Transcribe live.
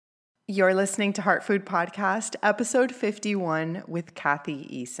You're listening to Heart Food Podcast, episode 51 with Kathy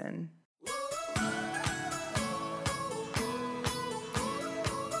Eason.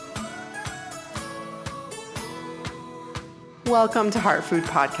 Welcome to Heart Food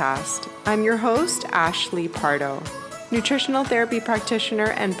Podcast. I'm your host, Ashley Pardo, nutritional therapy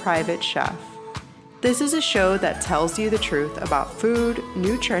practitioner and private chef. This is a show that tells you the truth about food,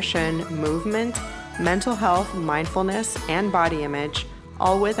 nutrition, movement, mental health, mindfulness, and body image,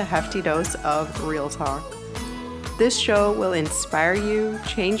 all with a hefty dose of real talk. This show will inspire you,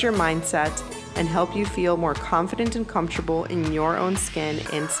 change your mindset, and help you feel more confident and comfortable in your own skin,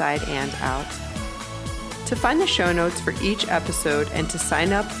 inside and out. To find the show notes for each episode and to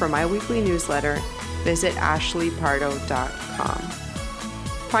sign up for my weekly newsletter, visit ashleypardo.com.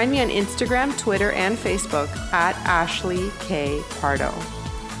 Find me on Instagram, Twitter, and Facebook at Ashley K. Pardo.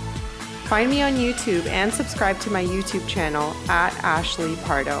 Find me on YouTube and subscribe to my YouTube channel at Ashley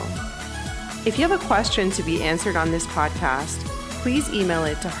Pardo. If you have a question to be answered on this podcast, please email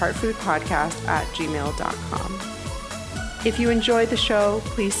it to heartfoodpodcast@gmail.com. If you enjoyed the show,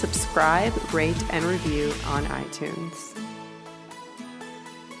 please subscribe, rate, and review on iTunes.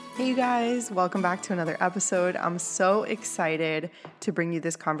 Hey you guys, welcome back to another episode. I'm so excited to bring you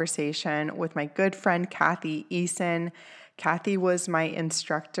this conversation with my good friend Kathy Eason. Kathy was my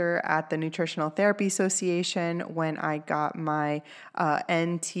instructor at the Nutritional Therapy Association when I got my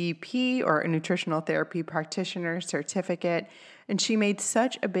NTP or Nutritional Therapy Practitioner certificate. And she made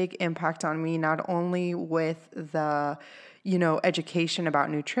such a big impact on me, not only with the, education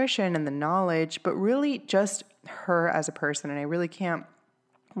about nutrition and the knowledge, but really just her as a person. And I really can't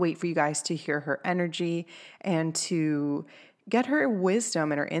wait for you guys to hear her energy and to get her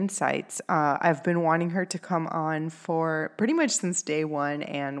wisdom and her insights. I've been wanting her to come on for pretty much since day one,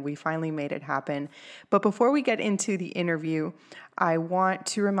 and we finally made it happen. But before we get into the interview, I want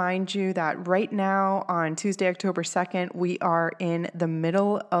to remind you that right now on Tuesday, October 2nd, we are in the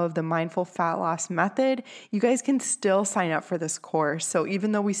middle of the Mindful Fat Loss Method. You guys can still sign up for this course. So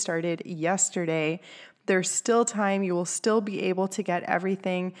even though we started yesterday, there's still time. You will still be able to get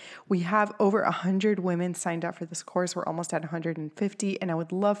everything. We have over 100 women signed up for this course. We're almost at 150, and I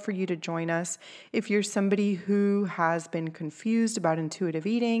would love for you to join us. If you're somebody who has been confused about intuitive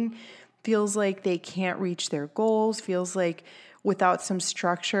eating, feels like they can't reach their goals, feels like without some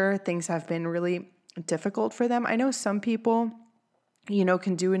structure, things have been really difficult for them. I know some people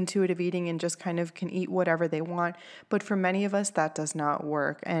can do intuitive eating and just kind of can eat whatever they want. But for many of us, that does not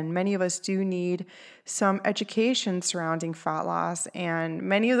work. And many of us do need some education surrounding fat loss. And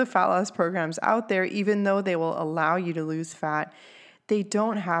many of the fat loss programs out there, even though they will allow you to lose fat, they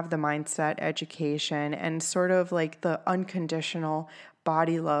don't have the mindset education and sort of like the unconditional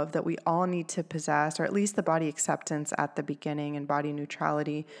body love that we all need to possess, or at least the body acceptance at the beginning and body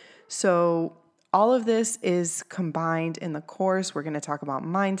neutrality. So all of this is combined in the course. We're going to talk about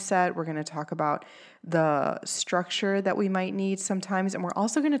mindset. We're going to talk about the structure that we might need sometimes. And we're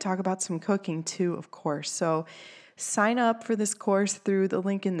also going to talk about some cooking too, of course. So sign up for this course through the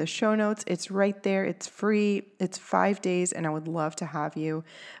link in the show notes. It's right there. It's free. It's 5 days, and I would love to have you.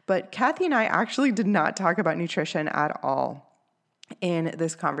 But Kathy and I actually did not talk about nutrition at all in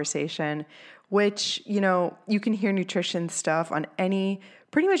this conversation, which, you can hear nutrition stuff on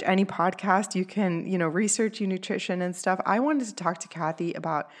pretty much any podcast. You can, research your nutrition and stuff. I wanted to talk to Kathy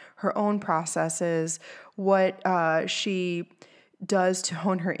about her own processes, what she does to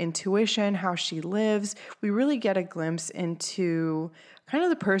hone her intuition, how she lives. We really get a glimpse into kind of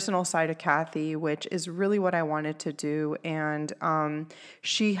the personal side of Kathy, which is really what I wanted to do. And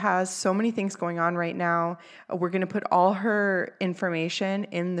she has so many things going on right now. We're going to put all her information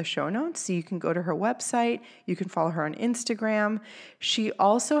in the show notes, so you can go to her website. You can follow her on Instagram. She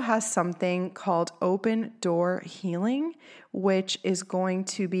also has something called Open Door Healing, which is going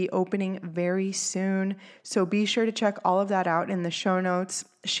to be opening very soon. So be sure to check all of that out in the show notes.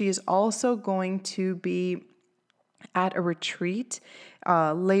 She is also going to be at a retreat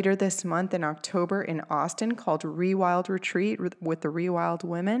later this month in October in Austin called Rewild Retreat with the Rewild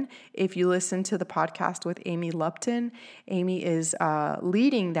Women. If you listen to the podcast with Amy Lupton, Amy is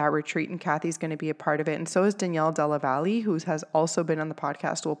leading that retreat, and Kathy's going to be a part of it. And so is Danielle Della Valle, who has also been on the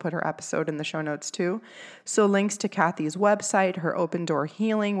podcast. We'll put her episode in the show notes too. So links to Kathy's website, her Open Door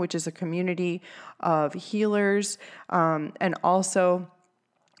Healing, which is a community of healers, and also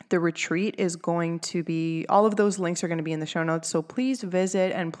the retreat is going to be, all of those links are going to be in the show notes. So please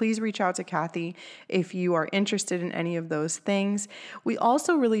visit and please reach out to Kathy if you are interested in any of those things. We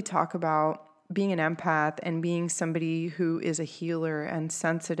also really talk about being an empath and being somebody who is a healer and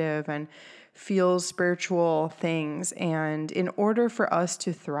sensitive and feels spiritual things. And in order for us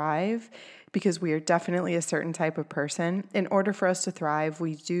to thrive, because we are definitely a certain type of person, in order for us to thrive,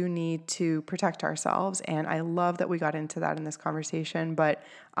 we do need to protect ourselves. And I love that we got into that in this conversation, but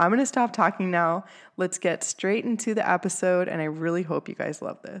I'm going to stop talking now. Let's get straight into the episode. And I really hope you guys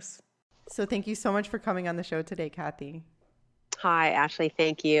love this. So thank you so much for coming on the show today, Kathy. Hi, Ashley.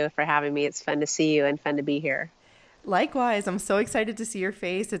 Thank you for having me. It's fun to see you and fun to be here. Likewise, I'm so excited to see your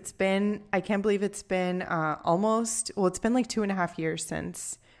face. I can't believe it's been it's been like 2.5 years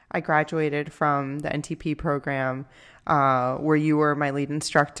since I graduated from the NTP program, where you were my lead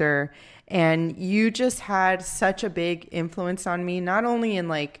instructor. And you just had such a big influence on me, not only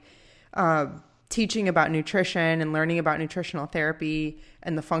in teaching about nutrition and learning about nutritional therapy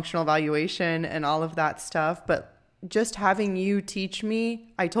and the functional evaluation and all of that stuff, but just having you teach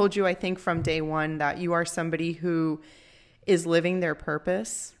me. I told you, I think from day one, that you are somebody who is living their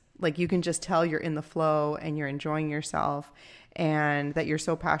purpose. Like, you can just tell you're in the flow and you're enjoying yourself, and that you're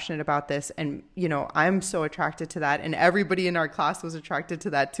so passionate about this. And, I'm so attracted to that. And everybody in our class was attracted to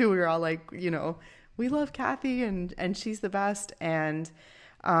that too. We were all like, we love Kathy and she's the best. And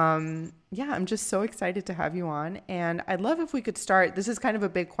I'm just so excited to have you on. And I'd love if we could start. This is kind of a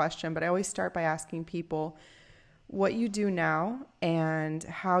big question, but I always start by asking people what you do now and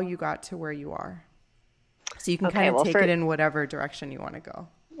how you got to where you are. So you can take it in whatever direction you want to go.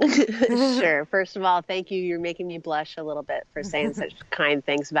 Sure. First of all, thank you. You're making me blush a little bit for saying such kind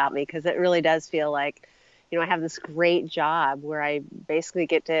things about me, because it really does feel like, I have this great job where I basically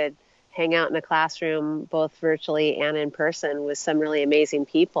get to hang out in a classroom, both virtually and in person, with some really amazing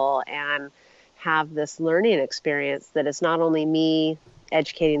people and have this learning experience that is not only me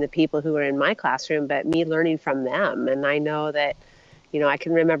educating the people who are in my classroom, but me learning from them. And I know that, I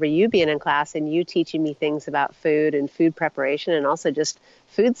can remember you being in class and you teaching me things about food and food preparation and also just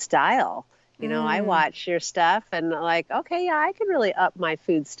food style. I watch your stuff and like, okay, yeah, I could really up my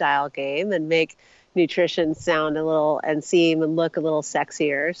food style game and make nutrition sound a little and seem and look a little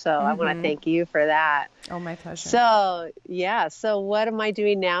sexier. So I want to thank you for that. Oh, my pleasure. So, yeah. So what am I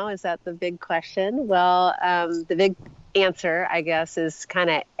doing now? Is that the big question? Well, the big answer, I guess, is kind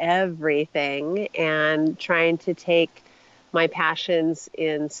of everything, and trying to take my passions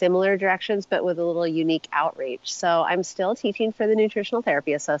in similar directions, but with a little unique outreach. So I'm still teaching for the Nutritional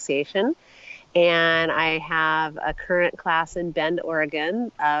Therapy Association, and I have a current class in Bend,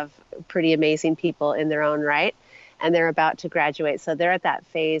 Oregon of pretty amazing people in their own right, and they're about to graduate. So they're at that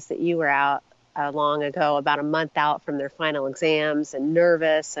phase that you were out long ago, about a month out from their final exams and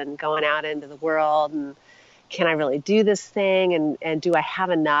nervous and going out into the world and can I really do this thing? And do I have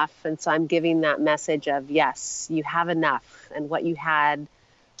enough? And so I'm giving that message of, yes, you have enough. And what you have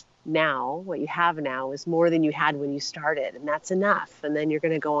now is more than you had when you started. And that's enough. And then you're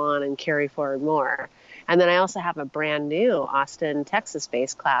going to go on and carry forward more. And then I also have a brand new Austin,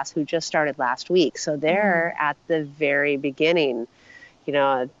 Texas-based class who just started last week. So they're at the very beginning,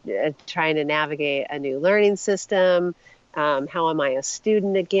 trying to navigate a new learning system. How am I a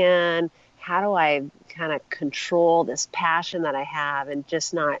student again? How do I kind of control this passion that I have and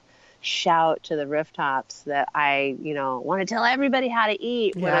just not shout to the rooftops that I, want to tell everybody how to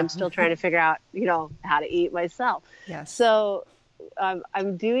eat when I'm still trying to figure out, how to eat myself. Yes. So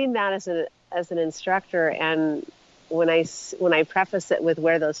I'm doing that as an instructor. And when I preface it with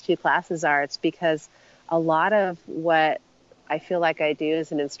where those two classes are, it's because a lot of what I feel like I do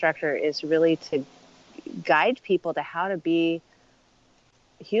as an instructor is really to guide people to how to be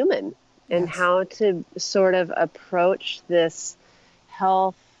human. And how to sort of approach this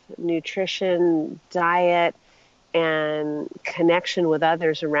health, nutrition, diet, and connection with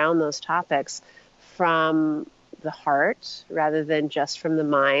others around those topics from the heart rather than just from the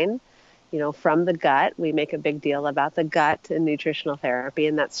mind, from the gut. We make a big deal about the gut in nutritional therapy,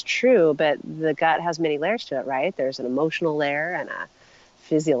 and that's true, but the gut has many layers to it, right? There's an emotional layer and a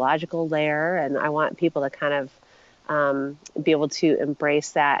physiological layer, and I want people to kind of be able to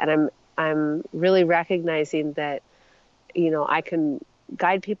embrace that. And I'm really recognizing that, I can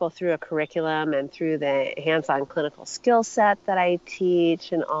guide people through a curriculum and through the hands-on clinical skill set that I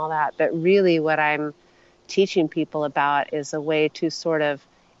teach and all that. But really what I'm teaching people about is a way to sort of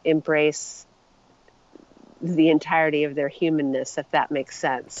embrace the entirety of their humanness, if that makes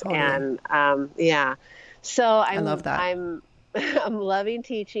sense. Totally. And so I love that. I'm loving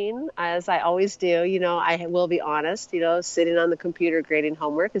teaching, as I always do. I will be honest, sitting on the computer grading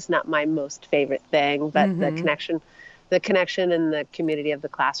homework is not my most favorite thing, but the connection and the community of the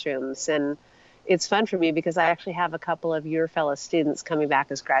classrooms. And it's fun for me because I actually have a couple of your fellow students coming back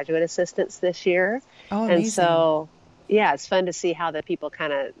as graduate assistants this year. Oh, amazing. And so, yeah, it's fun to see how the people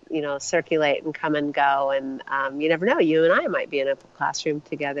kind of, circulate and come and go. And you never know, you and I might be in a classroom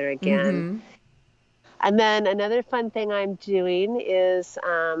together again. Mm-hmm. And then another fun thing I'm doing is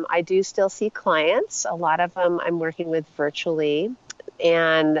I do still see clients. A lot of them I'm working with virtually,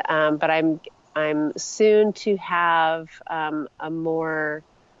 and but I'm soon to have a more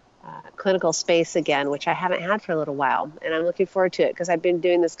clinical space again, which I haven't had for a little while, and I'm looking forward to it because I've been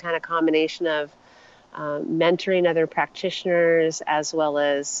doing this kind of combination of mentoring other practitioners as well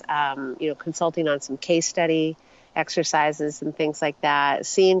as consulting on some case study exercises and things like that,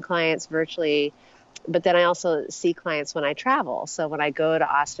 seeing clients virtually. But then I also see clients when I travel. So when I go to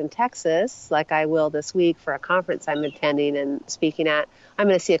Austin, Texas, like I will this week for a conference I'm attending and speaking at, I'm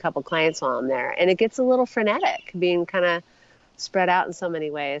going to see a couple clients while I'm there. And it gets a little frenetic being kind of spread out in so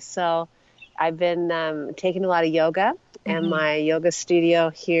many ways. So I've been taking a lot of yoga, and my yoga studio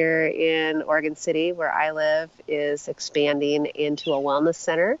here in Oregon City, where I live, is expanding into a wellness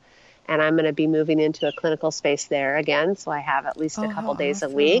center. And I'm going to be moving into a clinical space there again. So I have at least a couple days a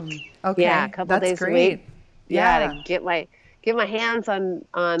week. Okay. Yeah, a couple That's days great. a week. Yeah, to get my hands on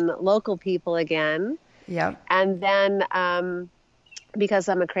local people again. Yep. And then because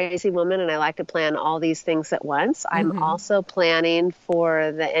I'm a crazy woman and I like to plan all these things at once, I'm also planning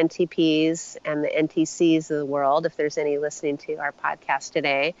for the NTPs and the NTCs of the world. If there's any listening to our podcast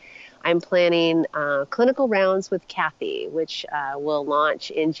today, I'm planning clinical rounds with Kathy, which will launch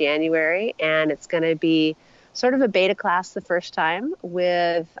in January, and it's going to be sort of a beta class the first time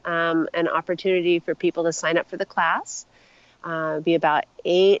with an opportunity for people to sign up for the class. Be about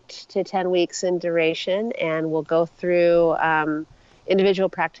 8 to 10 weeks in duration, and we'll go through individual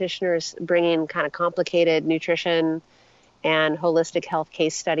practitioners bringing kind of complicated nutrition and holistic health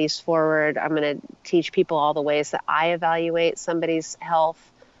case studies forward. I'm going to teach people all the ways that I evaluate somebody's health,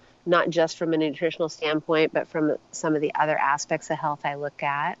 not just from a nutritional standpoint, but from some of the other aspects of health I look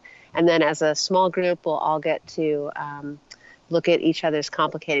at. And then as a small group, we'll all get to look at each other's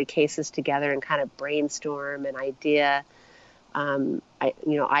complicated cases together and kind of brainstorm an idea,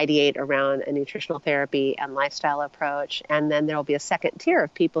 ideate around a nutritional therapy and lifestyle approach. And then there'll be a second tier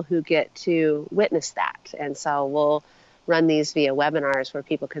of people who get to witness that. And so we'll run these via webinars where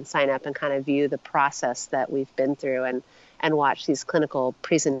people can sign up and kind of view the process that we've been through and watch these clinical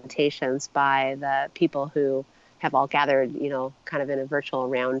presentations by the people who have all gathered, kind of in a virtual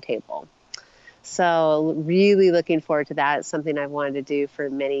round table. So really looking forward to that. It's something I've wanted to do for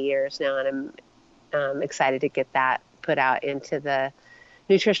many years now, and I'm excited to get that put out into the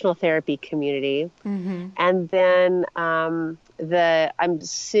nutritional therapy community. And then I'm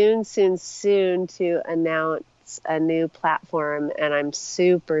soon to announce a new platform, and I'm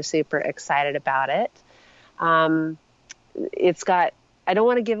super, super excited about it. It's got, I don't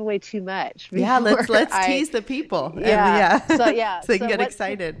want to give away too much. Yeah, let's tease the people. Yeah. So they can get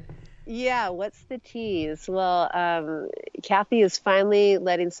excited. What's the tease? Well, Kathy is finally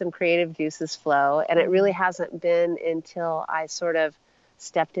letting some creative juices flow, and it really hasn't been until I sort of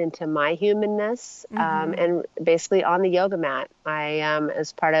stepped into my humanness and basically on the yoga mat. I,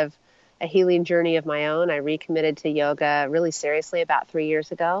 as part of a healing journey of my own, I recommitted to yoga really seriously about 3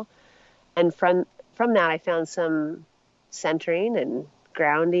 years ago. And from that, I found some centering and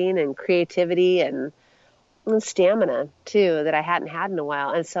grounding and creativity and stamina too that I hadn't had in a while.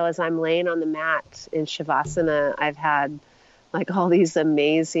 And so as I'm laying on the mat in Shavasana, I've had like all these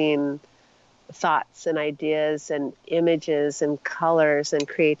amazing thoughts and ideas and images and colors and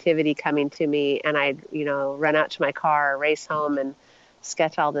creativity coming to me. And I'd, run out to my car, race home and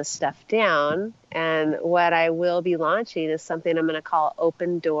sketch all this stuff down. And what I will be launching is something I'm going to call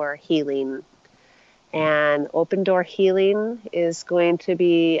Open Door Healing. And Open Door Healing is going to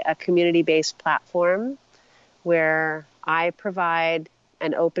be a community-based platform where I provide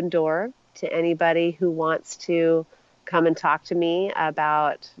an open door to anybody who wants to come and talk to me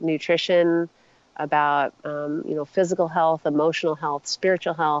about nutrition, about physical health, emotional health,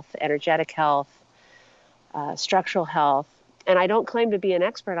 spiritual health, energetic health, structural health. And I don't claim to be an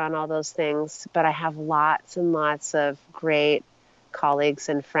expert on all those things, but I have lots and lots of great colleagues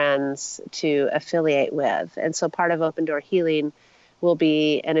and friends to affiliate with. And so part of Open Door Healing will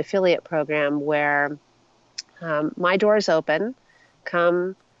be an affiliate program where my door is open.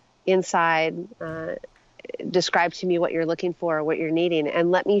 Come inside, describe to me what you're looking for, what you're needing,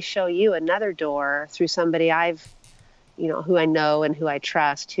 and let me show you another door through somebody who I know and who I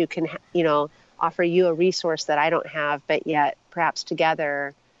trust, who can, offer you a resource that I don't have, but yet perhaps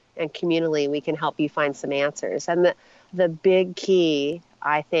together and communally we can help you find some answers. And the big key,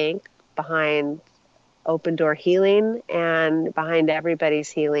 I think, behind Open Door Healing and behind everybody's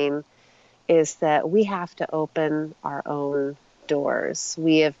healing is that we have to open our own doors.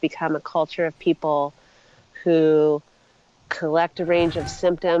 We have become a culture of people who collect a range of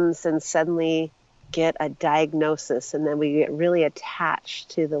symptoms and suddenly get a diagnosis, and then we get really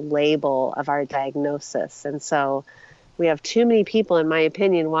attached to the label of our diagnosis. And so we have too many people, in my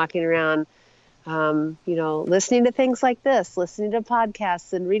opinion, walking around, listening to things like this, listening to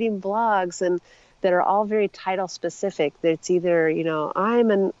podcasts and reading blogs, and that are all very title specific. It's either,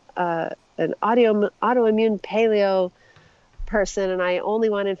 I'm an autoimmune paleo person and I only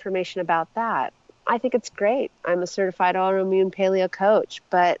want information about that. I think it's great. I'm a certified autoimmune paleo coach,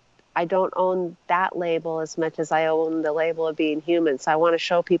 but I don't own that label as much as I own the label of being human. So I want to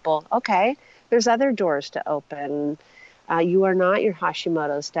show people, okay, there's other doors to open. You are not your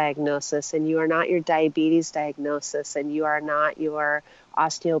Hashimoto's diagnosis, and you are not your diabetes diagnosis, and you are not your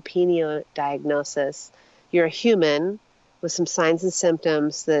osteopenia diagnosis. You're a human with some signs and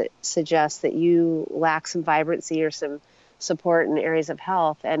symptoms that suggest that you lack some vibrancy or some support in areas of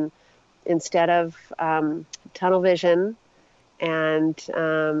health. And instead of tunnel vision and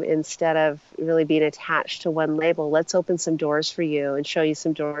instead of really being attached to one label, let's open some doors for you and show you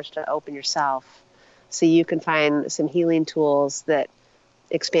some doors to open yourself, so you can find some healing tools that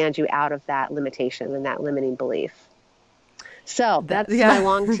expand you out of that limitation and that limiting belief. So that's my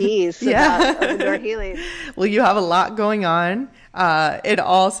long tease about open door healing. Well, you have a lot going on. It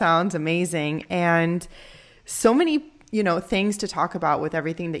all sounds amazing. And so many, things to talk about with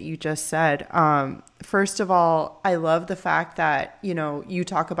everything that you just said. First of all, I love the fact that, you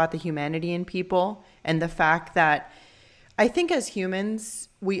talk about the humanity in people, and the fact that I think as humans,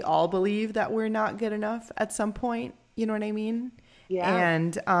 we all believe that we're not good enough at some point. You know what I mean? Yeah.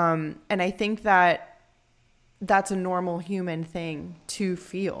 And I think that that's a normal human thing to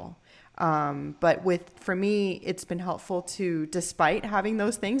feel. But for me, it's been helpful to, despite having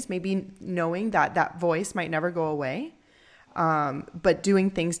those things, maybe knowing that voice might never go away, but doing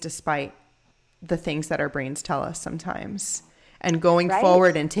things despite the things that our brains tell us sometimes, and going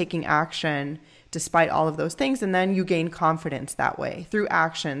forward and taking action despite all of those things. And then you gain confidence that way through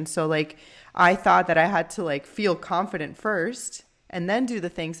action. So I thought that I had to feel confident first and then do the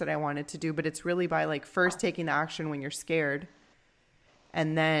things that I wanted to do. But it's really by first taking the action when you're scared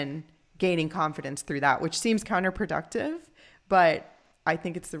and then gaining confidence through that, which seems counterproductive, but I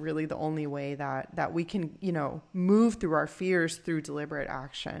think it's really the only way that we can, move through our fears through deliberate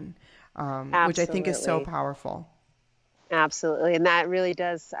action, which I think is so powerful. Absolutely. And that really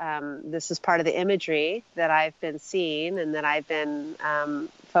does, this is part of the imagery that I've been seeing and that I've been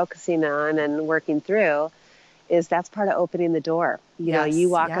focusing on and working through, is that's part of opening the door. You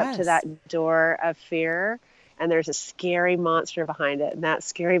walk up to that door of fear, and there's a scary monster behind it. And that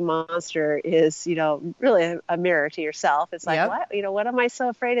scary monster is, really a mirror to yourself. It's like, what am I so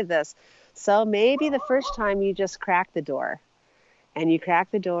afraid of this? So maybe the first time you just crack the door, and you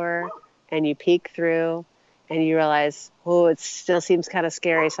crack the door and you peek through, and you realize, it still seems kind of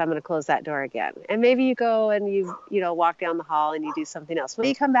scary, so I'm going to close that door again. And maybe you go and you walk down the hall and you do something else. Well,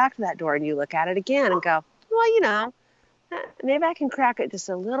 you come back to that door and you look at it again and go, well, maybe I can crack it just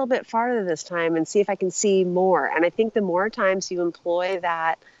a little bit farther this time and see if I can see more. And I think the more times you employ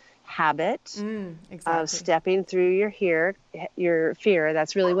that habit of stepping through your fear,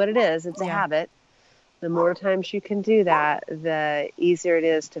 that's really what it is. It's a habit. The more times you can do that, the easier it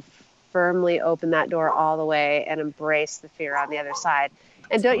is to firmly open that door all the way and embrace the fear on the other side.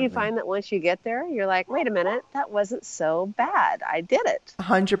 And don't you find that once you get there, you're like, wait a minute, that wasn't so bad. I did it.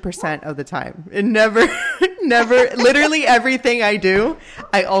 100% of the time. It never, literally everything I do,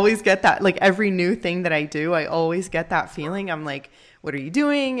 I always get that, every new thing that I do, I always get that feeling. I'm like, what are you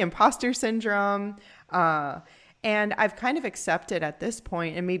doing? Imposter syndrome. And I've kind of accepted at this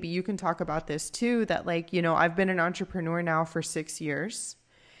point, and maybe you can talk about this too, that I've been an entrepreneur now for 6 years.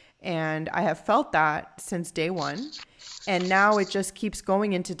 And I have felt that since day one. And now it just keeps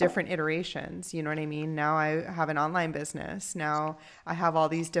going into different iterations. You know what I mean? Now I have an online business. Now I have all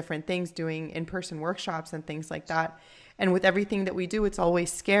these different things, doing in-person workshops and things like that. And with everything that we do, it's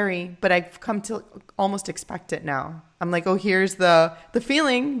always scary, but I've come to almost expect it now. I'm like, here's the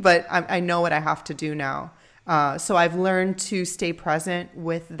feeling, but I know what I have to do now. So I've learned to stay present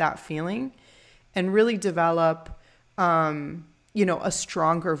with that feeling and really develop a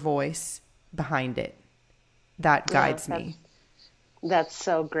stronger voice behind it that guides me. That's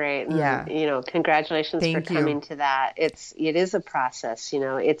so great. And, congratulations for coming to that. It is a process,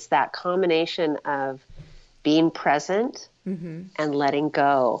 it's that combination of being present and letting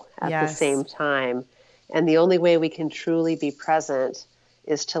go at the same time. And the only way we can truly be present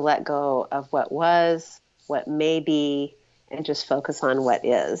is to let go of what was, what may be, and just focus on what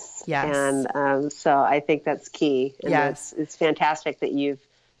is. Yes. And so I think that's key. And yes. it's fantastic that you've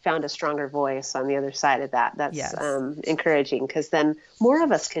found a stronger voice on the other side of that. That's Yes. Encouraging, because then more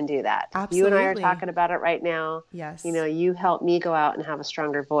of us can do that. Absolutely. You and I are talking about it right now. Yes. You know, you help me go out and have a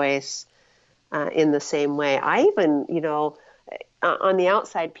stronger voice in the same way. I even, on the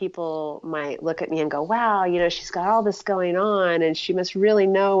outside, people might look at me and go, wow, she's got all this going on and she must really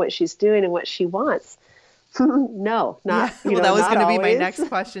know what she's doing and what she wants. No, not. Yeah. Well, that was going to be my always. next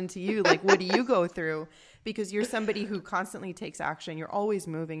question to you. Like, what do you go through? Because you're somebody who constantly takes action. You're always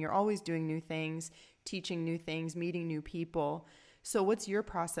moving. You're always doing new things, teaching new things, meeting new people. So what's your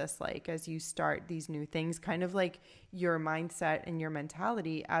process like as you start these new things, kind of like your mindset and your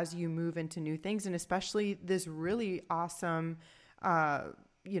mentality as you move into new things, and especially this really awesome,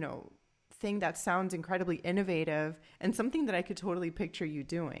 thing that sounds incredibly innovative and something that I could totally picture you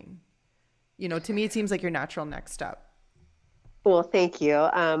doing? To me, it seems like your natural next step. Well, thank you.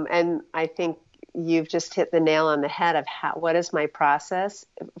 And I think you've just hit the nail on the head of what is my process.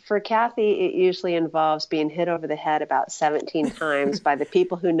 For Kathy, it usually involves being hit over the head about 17 times by the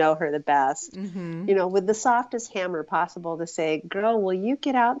people who know her the best, with the softest hammer possible, to say, girl, will you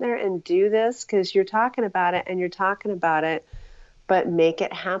get out there and do this? Because you're talking about it and you're talking about it, but make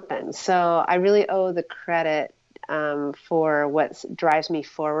it happen. So I really owe the credit for what drives me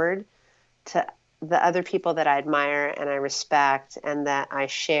forward to the other people that I admire and I respect and that I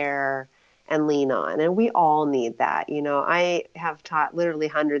share and lean on. And we all need that. I have taught literally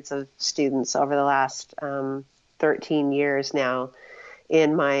hundreds of students over the last 13 years now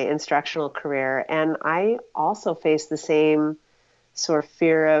in my instructional career. And I also face the same sort of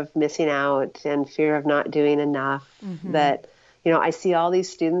fear of missing out and fear of not doing enough that, I see all these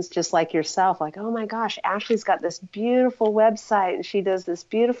students just like yourself, like, oh my gosh, Ashley's got this beautiful website and she does this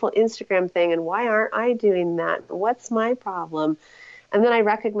beautiful Instagram thing. And why aren't I doing that? What's my problem? And then I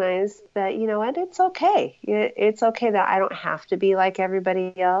recognize that, what, it's okay. It's okay that I don't have to be like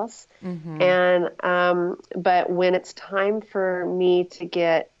everybody else. And, but when it's time for me to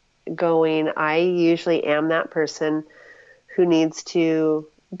get going, I usually am that person who needs to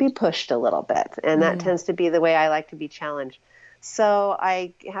be pushed a little bit. And that tends to be the way I like to be challenged. So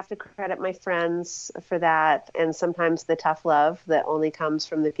I have to credit my friends for that, and sometimes the tough love that only comes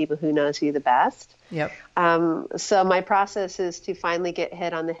from the people who knows you the best. Yep. So my process is to finally get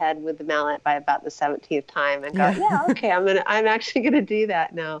hit on the head with the mallet by about the 17th time and go, yeah, okay, I'm actually going to do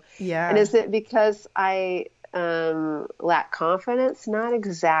that now. Yeah. And is it because I lack confidence? Not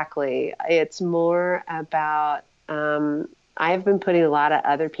exactly. It's more about I've been putting a lot of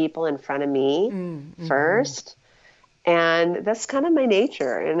other people in front of me first. And that's kind of my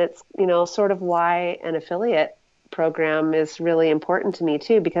nature. And it's, sort of why an affiliate program is really important to me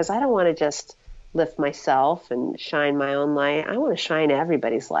too, because I don't want to just lift myself and shine my own light. I want to shine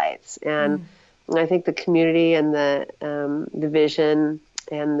everybody's lights. And I think the community and the vision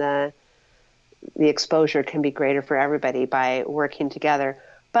and the exposure can be greater for everybody by working together.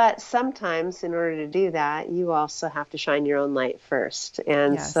 But sometimes in order to do that, you also have to shine your own light first.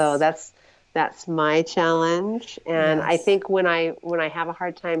 And so that's my challenge. And I think when I have a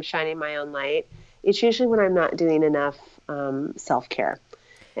hard time shining my own light, it's usually when I'm not doing enough self-care.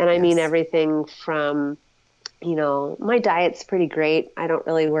 And I mean everything from, my diet's pretty great. I don't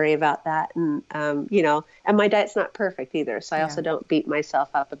really worry about that. And, and my diet's not perfect either. So I also don't beat myself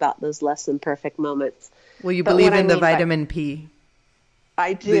up about those less than perfect moments. Well, you believe in the vitamin P.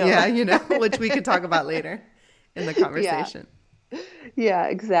 I do. Yeah, which we could talk about later in the conversation. Yeah,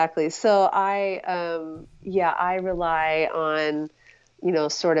 exactly. So I rely on,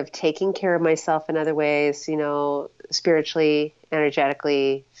 sort of taking care of myself in other ways, spiritually,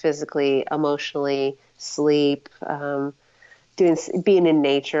 energetically, physically, emotionally, sleep, being in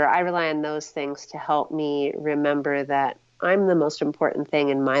nature. I rely on those things to help me remember that I'm the most important thing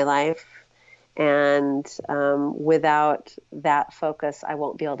in my life. And without that focus, I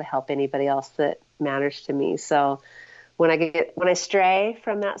won't be able to help anybody else that matters to me. So when I stray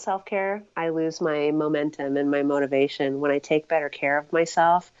from that self-care, I lose my momentum and my motivation. When I take better care of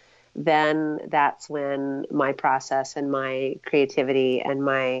myself, then that's when my process and my creativity and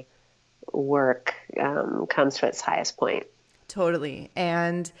my work comes to its highest point. Totally.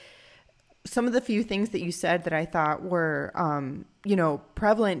 And some of the few things that you said that I thought were,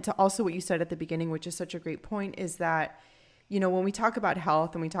 prevalent to also what you said at the beginning, which is such a great point, is that when we talk about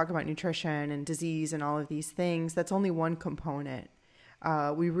health and we talk about nutrition and disease and all of these things, that's only one component.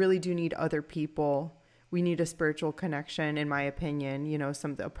 We really do need other people. We need a spiritual connection, in my opinion,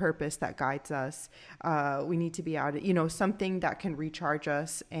 a purpose that guides us. We need to be out, something that can recharge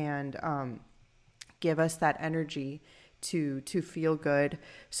us and give us that energy to feel good.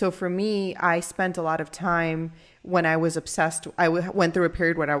 So for me, I spent a lot of time when I was obsessed. Went through a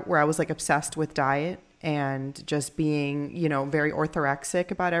period where I was like obsessed with diet and just being, very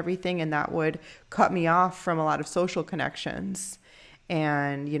orthorexic about everything. And that would cut me off from a lot of social connections.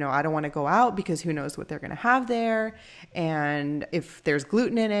 And, I don't want to go out because who knows what they're going to have there. And if there's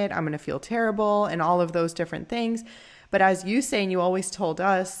gluten in it, I'm going to feel terrible and all of those different things. But as you say, and you always told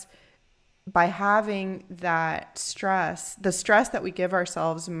us, by having that stress, the stress that we give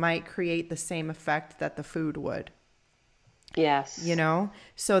ourselves might create the same effect that the food would. Yes.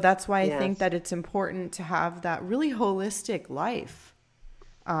 So that's why I Yes. think that it's important to have that really holistic life.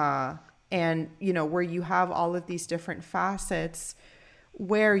 And, where you have all of these different facets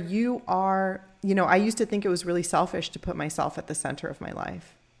where you are, I used to think it was really selfish to put myself at the center of my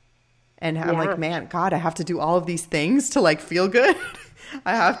life. And I'm like, man, God, I have to do all of these things to like feel good.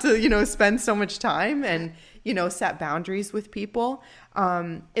 I have to, spend so much time and, set boundaries with people.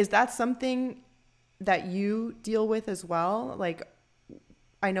 Is that something that you deal with as well? Like,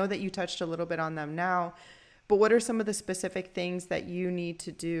 I know that you touched a little bit on them now, but what are some of the specific things that you need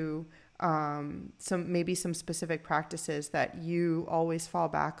to do? Some specific practices that you always fall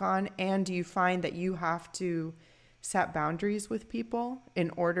back on? And do you find that you have to set boundaries with people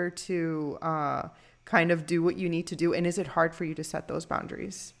in order to kind of do what you need to do? And is it hard for you to set those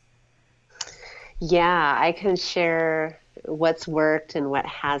boundaries? Yeah, I can share what's worked and what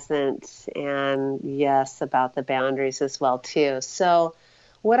hasn't, and yes, about the boundaries as well too. So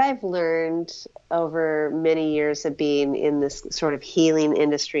what I've learned over many years of being in this sort of healing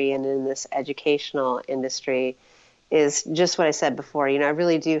industry and in this educational industry is just what I said before. I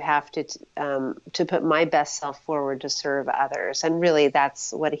really do have to put my best self forward to serve others. And really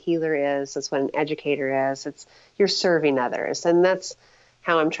that's what a healer is. That's what an educator is. It's you're serving others. And that's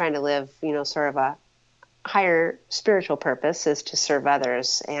how I'm trying to live, sort of a higher spiritual purpose is to serve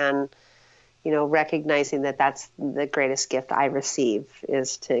others. And recognizing that that's the greatest gift I receive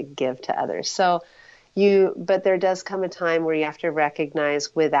is to give to others. So but there does come a time where you have to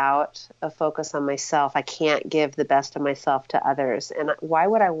recognize without a focus on myself, I can't give the best of myself to others. And why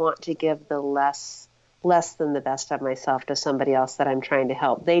would I want to give the less than the best of myself to somebody else that I'm trying to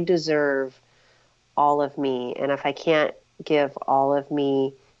help? They deserve all of me. And if I can't give all of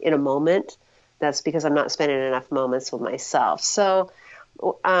me in a moment, that's because I'm not spending enough moments with myself. So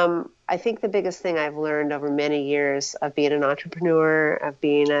I think the biggest thing I've learned over many years of being an entrepreneur, of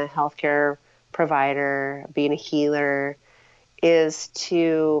being a healthcare provider, being a healer, is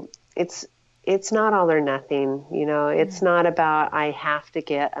it's not all or nothing. It's not about I have to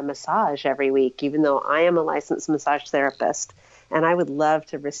get a massage every week, even though I am a licensed massage therapist and I would love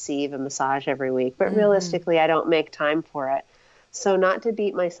to receive a massage every week. But realistically, I don't make time for it. So not to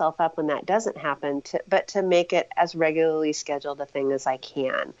beat myself up when that doesn't happen, but to make it as regularly scheduled a thing as I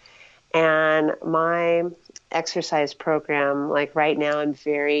can. And my exercise program, like right now, I'm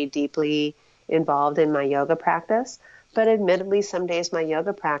very deeply involved in my yoga practice. But admittedly, some days my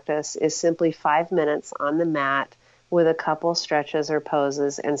yoga practice is simply 5 minutes on the mat with a couple stretches or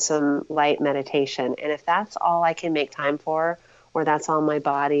poses and some light meditation. And if that's all I can make time for, or that's all my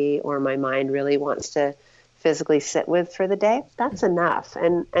body or my mind really wants to physically sit with for the day, that's enough.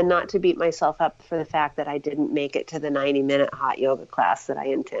 And not to beat myself up for the fact that I didn't make it to the 90-minute hot yoga class that I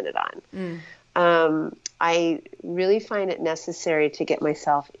intended on. I really find it necessary to get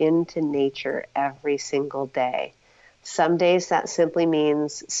myself into nature every single day. Some days that simply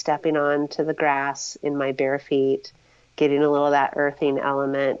means stepping onto the grass in my bare feet, getting a little of that earthing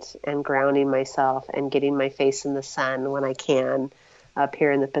element and grounding myself and getting my face in the sun when I can. Up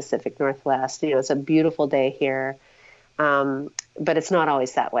here in the Pacific Northwest, it's a beautiful day here, but it's not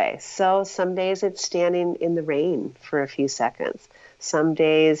always that way. So some days it's standing in the rain for a few seconds. Some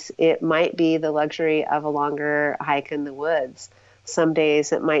days it might be the luxury of a longer hike in the woods. Some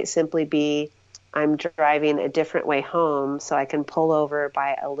days it might simply be I'm driving a different way home so I can pull over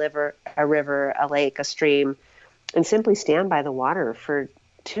by a river, a lake, a stream, and simply stand by the water for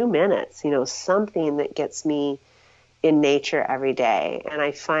 2 minutes, something that gets me in nature every day. And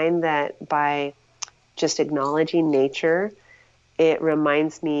I find that by just acknowledging nature, it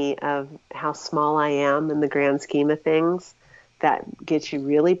reminds me of how small I am in the grand scheme of things. That gets you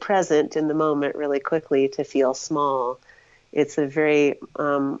really present in the moment really quickly to feel small. It's a very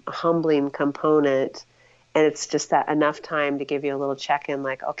humbling component. And it's just that enough time to give you a little check-in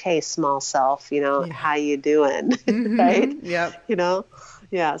like, okay, small self, how you doing? Right? Yep.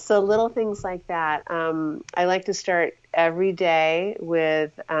 Yeah, so little things like that. I like to start every day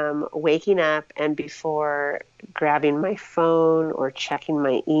with waking up and before grabbing my phone or checking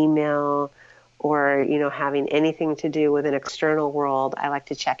my email or, having anything to do with an external world, I like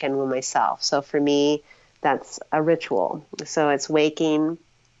to check in with myself. So for me, that's a ritual. So it's waking,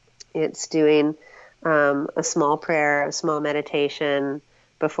 it's doing a small prayer, a small meditation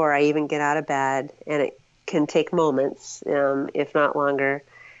before I even get out of bed. And it can take moments, if not longer.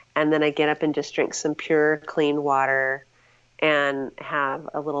 And then I get up and just drink some pure, clean water and have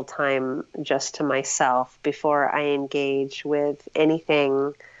a little time just to myself before I engage with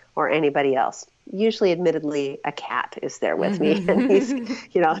anything or anybody else. Usually, admittedly, a cat is there with me, and he's,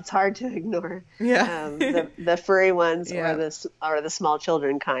 it's hard to ignore the furry ones or the small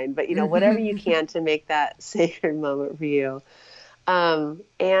children kind. But whatever you can to make that sacred moment for you. And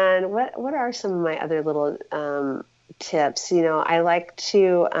what are some of my other little tips? I like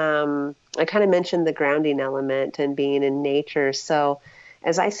to. I kind of mentioned the grounding element and being in nature. So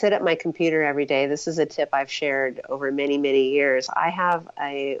as I sit at my computer every day, this is a tip I've shared over many, many years. I have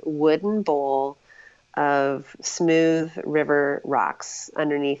a wooden bowl of smooth river rocks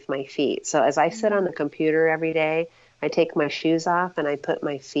underneath my feet. So as I sit on the computer every day, I take my shoes off and I put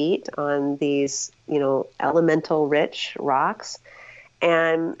my feet on these, elemental rich rocks,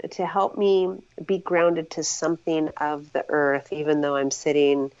 and to help me be grounded to something of the earth, even though I'm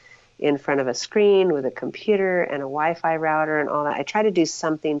sitting in front of a screen with a computer and a Wi-Fi router and all that. I try to do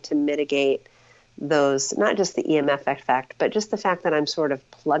something to mitigate those, not just the EMF effect, but just the fact that I'm sort of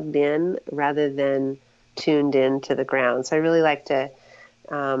plugged in rather than tuned in to the ground. So I really like to,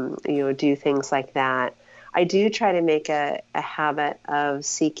 do things like that. I do try to make a habit of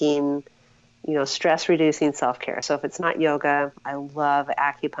seeking, stress reducing self-care. So if it's not yoga, I love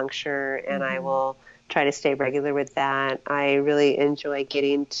acupuncture, and I will try to stay regular with that. I really enjoy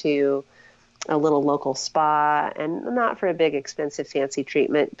getting to a little local spa, and not for a big, expensive, fancy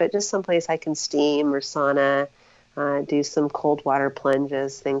treatment, but just someplace I can steam or sauna, do some cold water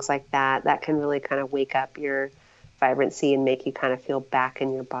plunges, things like that. That can really kind of wake up your vibrancy and make you kind of feel back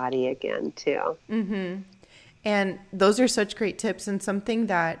in your body again, too. Mm-hmm. And those are such great tips, and something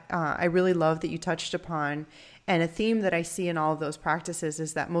that I really love that you touched upon, and a theme that I see in all of those practices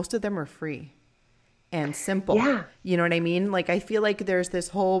is that most of them are free and simple. Yeah. You know what I mean? Like, I feel like there's this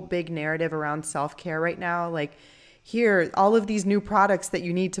whole big narrative around self-care right now. Like, here, all of these new products that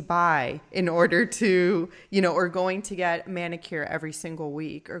you need to buy in order to, or going to get a manicure every single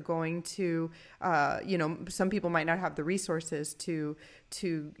week, or going to, some people might not have the resources to,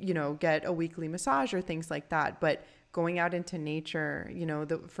 get a weekly massage or things like that. But going out into nature,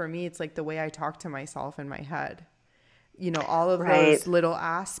 for me, it's like the way I talk to myself in my head. All of those little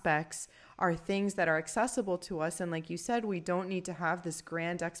aspects are things that are accessible to us. And like you said, we don't need to have this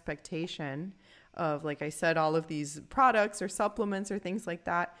grand expectation of, like I said, all of these products or supplements or things like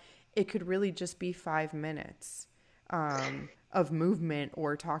that. It could really just be 5 minutes of movement,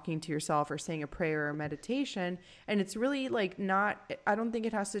 or talking to yourself, or saying a prayer or meditation. And it's really like I don't think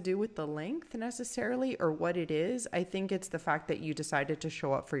it has to do with the length necessarily or what it is. I think it's the fact that you decided to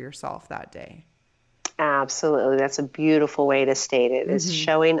show up for yourself that day. Absolutely. That's a beautiful way to state it, is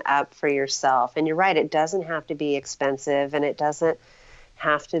showing up for yourself. And you're right, it doesn't have to be expensive, and it doesn't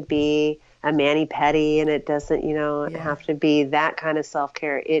have to be a mani-pedi, and it doesn't, have to be that kind of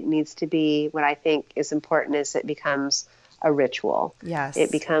self-care. It needs to be, what I think is important is it becomes a ritual. Yes.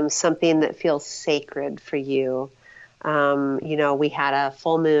 It becomes something that feels sacred for you. We had a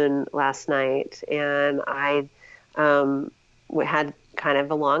full moon last night, and I had kind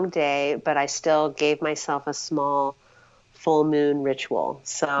of a long day, but I still gave myself a small full moon ritual.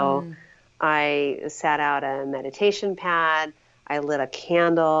 So I sat out a meditation pad. I lit a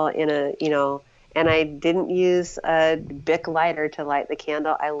candle and I didn't use a Bic lighter to light the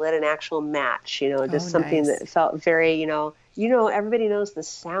candle. I lit an actual match, something that felt very, everybody knows the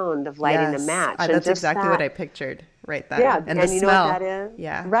sound of lighting a match. That's exactly what I pictured right then. Yeah. And the smell. You know what that is?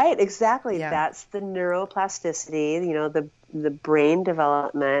 Yeah. Right. Exactly. Yeah. That's the neuroplasticity, the brain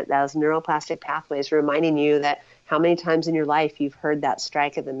development, those neuroplastic pathways reminding you that how many times in your life you've heard that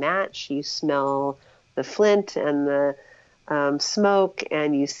strike of the match, you smell the flint and the smoke,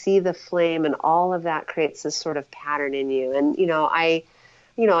 and you see the flame, and all of that creates this sort of pattern in you. And, I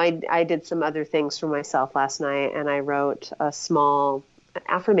did some other things for myself last night, and I wrote a small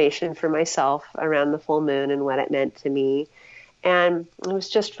affirmation for myself around the full moon and what it meant to me. And it was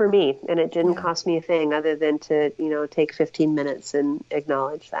just for me, and it didn't cost me a thing other than to, take 15 minutes and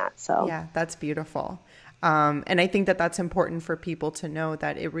acknowledge that. So yeah, that's beautiful. And I think that that's important for people to know,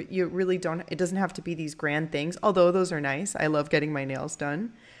 that it doesn't have to be these grand things, although those are nice. I love getting my nails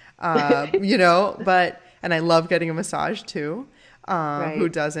done, and I love getting a massage too. Who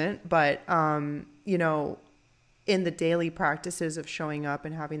doesn't? But, in the daily practices of showing up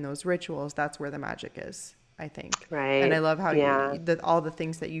and having those rituals, that's where the magic is, I think. Right. And I love how Yeah. all the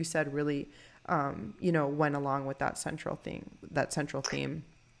things that you said really, went along with that central theme.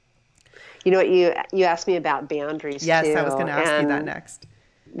 You know what, you asked me about boundaries Yes, too. I was going to ask you that next.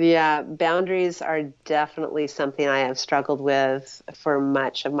 Yeah, boundaries are definitely something I have struggled with for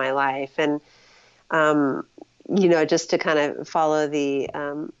much of my life. And, just to kind of follow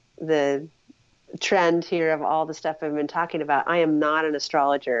the trend here of all the stuff I've been talking about, I am not an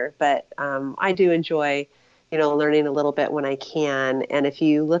astrologer, but I do enjoy, learning a little bit when I can. And if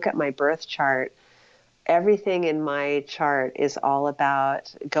you look at my birth chart, everything in my chart is all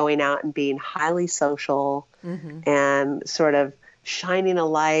about going out and being highly social and sort of shining a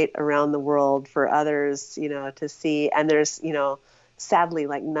light around the world for others, to see. And there's, sadly,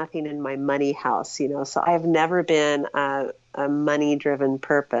 like nothing in my money house, so I've never been a money driven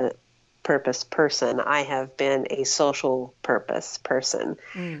purpose person. I have been a social purpose person.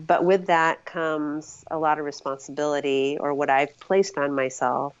 But with that comes a lot of responsibility, or what I've placed on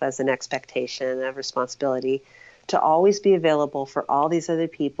myself as an expectation of responsibility, to always be available for all these other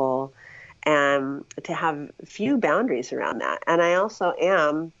people and to have few boundaries around that. And I also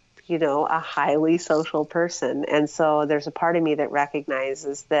am, a highly social person. And so there's a part of me that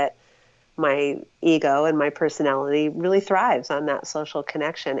recognizes that my ego and my personality really thrives on that social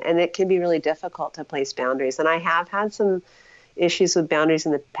connection. And it can be really difficult to place boundaries. And I have had some issues with boundaries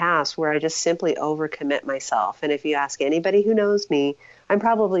in the past where I just simply overcommit myself. And if you ask anybody who knows me, I'm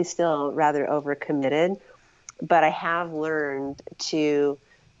probably still rather overcommitted, but I have learned to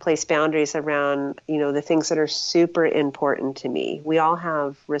place boundaries around, the things that are super important to me. We all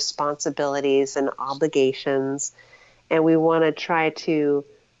have responsibilities and obligations, and we want to try to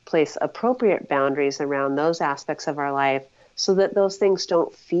place appropriate boundaries around those aspects of our life so that those things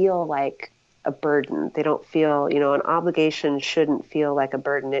don't feel like a burden. They don't feel, an obligation shouldn't feel like a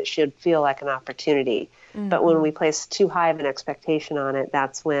burden. It should feel like an opportunity. But when we place too high of an expectation on it,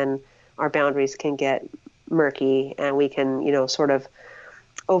 that's when our boundaries can get murky, and we can, sort of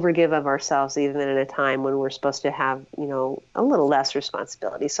overgive of ourselves even in a time when we're supposed to have, a little less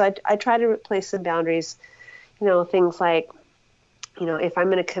responsibility. So I try to place some boundaries, things like, if I'm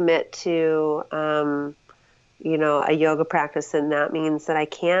going to commit to, a yoga practice, then that means that I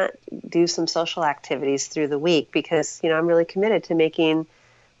can't do some social activities through the week because, I'm really committed to making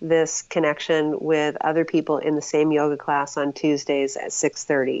this connection with other people in the same yoga class on Tuesdays at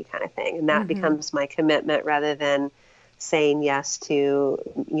 6:30 kind of thing. And that becomes my commitment rather than saying yes to,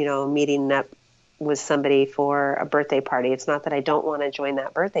 meeting up with somebody for a birthday party. It's not that I don't want to join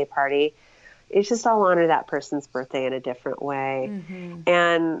that birthday party. It's just I'll honor that person's birthday in a different way.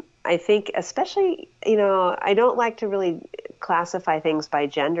 And I think especially, I don't like to really classify things by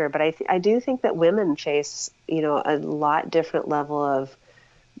gender, but I do think that women face, a lot different level of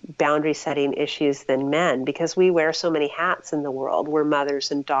boundary setting issues than men because we wear so many hats in the world. We're mothers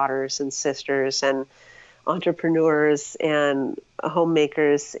and daughters and sisters and entrepreneurs and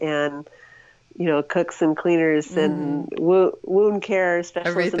homemakers and cooks and cleaners and wound care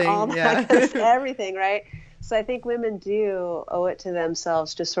specialists and all that kind of stuff, everything, right? So I think women do owe it to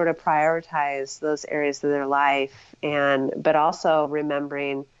themselves to sort of prioritize those areas of their life, but also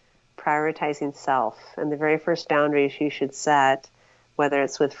remembering prioritizing self. And the very first boundaries you should set, whether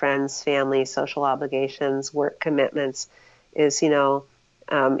it's with friends, family, social obligations, work commitments, is,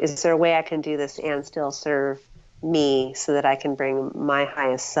 is there a way I can do this and still serve me so that I can bring my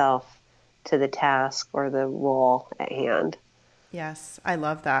highest self to the task or the role at hand? Yes, I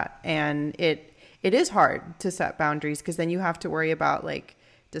love that. And it is hard to set boundaries because then you have to worry about like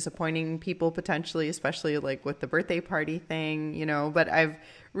disappointing people potentially, especially like with the birthday party thing, but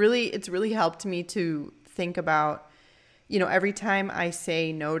it's really helped me to think about, every time I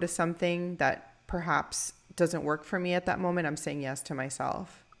say no to something that perhaps doesn't work for me at that moment, I'm saying yes to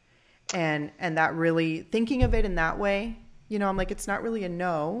myself. And that really thinking of it in that way, I'm like, it's not really a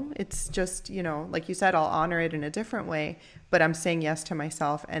no. It's just, like you said, I'll honor it in a different way, but I'm saying yes to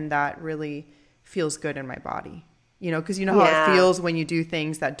myself. And that really feels good in my body, because how it feels when you do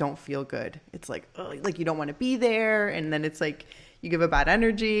things that don't feel good. It's like, ugh, like you don't want to be there. And then it's like, you give a bad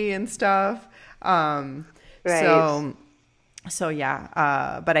energy and stuff. Right. So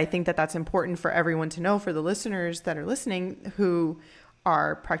yeah. But I think that that's important for everyone to know, for the listeners that are listening, who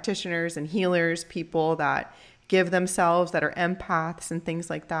are practitioners and healers, people that give themselves, that are empaths and things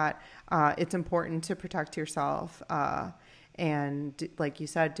like that. It's important to protect yourself. And like you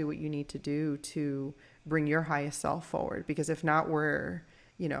said, do what you need to do to bring your highest self forward. Because if not, we're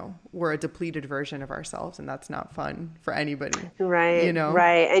we're a depleted version of ourselves, and that's not fun for anybody, Right,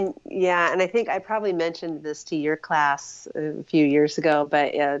 right. And yeah, and I think I probably mentioned this to your class a few years ago,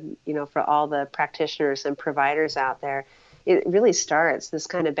 but for all the practitioners and providers out there, it really starts, this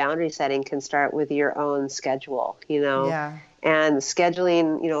kind of boundary setting can start with your own schedule, Yeah. and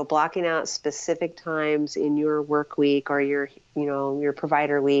scheduling, blocking out specific times in your work week or your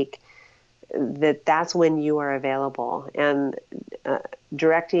provider week, that's when you are available, and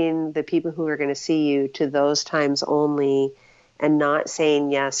directing the people who are going to see you to those times only, and not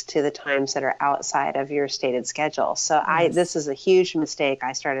saying yes to the times that are outside of your stated schedule. So Yes. this is a huge mistake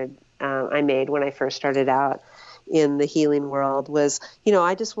I made when I first started out in the healing world, was,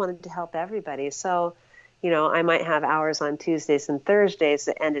 I just wanted to help everybody. So, I might have hours on Tuesdays and Thursdays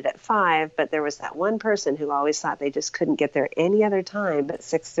that ended at 5, but there was that one person who always thought they just couldn't get there any other time but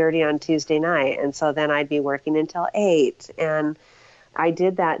 6:30 on Tuesday night. And so then I'd be working until 8. And I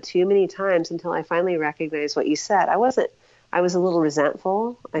did that too many times until I finally recognized what you said. I was a little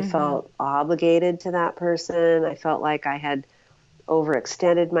resentful. I felt obligated to that person. I felt like I had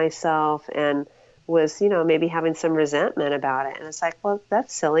overextended myself and was, maybe having some resentment about it. And it's like, well,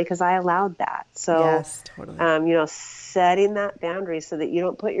 that's silly because I allowed that. So, yes, totally. Setting that boundary so that you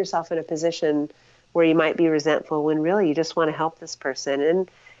don't put yourself in a position where you might be resentful when really you just want to help this person.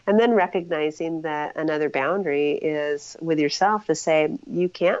 And then recognizing that another boundary is with yourself to say, you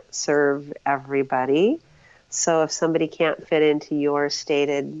can't serve everybody. So if somebody can't fit into your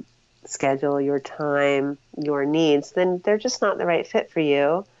stated schedule, your time, your needs, then they're just not the right fit for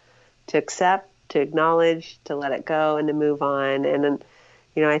you. To accept, to acknowledge, to let it go, and to move on. And then,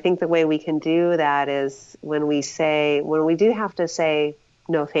 I think the way we can do that is when we do have to say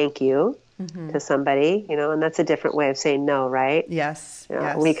no thank you to somebody, and that's a different way of saying no, right? Yes.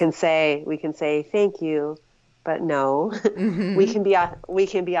 Yes. We can say thank you, but no. We can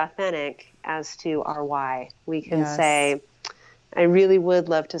be authentic as to our why. We can say, I really would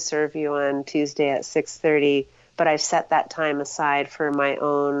love to serve you on Tuesday at 6:30, but I've set that time aside for my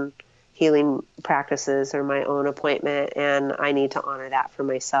own healing practices or my own appointment, and I need to honor that for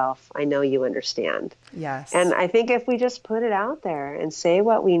myself. I know you understand. Yes. And I think if we just put it out there and say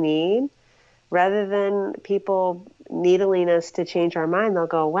what we need, rather than people needling us to change our mind, they'll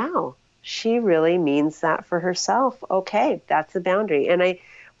go, wow, she really means that for herself. Okay, that's the boundary. And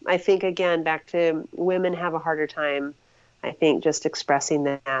I think, again, back to women have a harder time, I think, just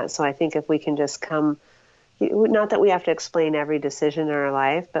expressing that. So I think if we can just come, not that we have to explain every decision in our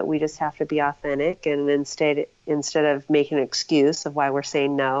life, but we just have to be authentic. And instead of making an excuse of why we're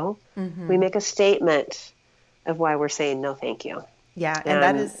saying no, we make a statement of why we're saying no, thank you. Yeah.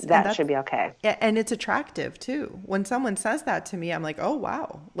 And that should be okay. And it's attractive too. When someone says that to me, I'm like, oh,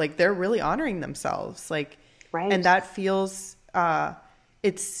 wow. Like they're really honoring themselves. Like, right. And that feels,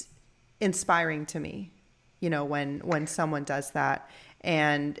 it's inspiring to me, when someone does that.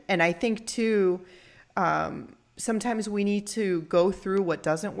 And I think too, sometimes we need to go through what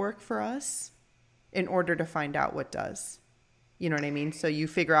doesn't work for us in order to find out what does. You know what I mean? So you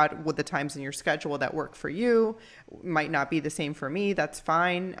figure out what the times in your schedule that work for you might not be the same for me. That's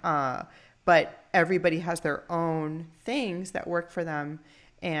fine. But everybody has their own things that work for them.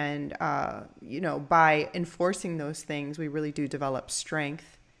 And, by enforcing those things, we really do develop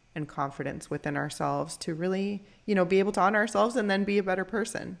strength and confidence within ourselves to really, be able to honor ourselves and then be a better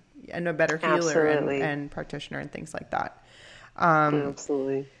person and a better healer and practitioner and things like that.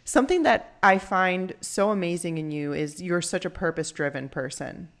 Absolutely. Something that I find so amazing in you is you're such a purpose-driven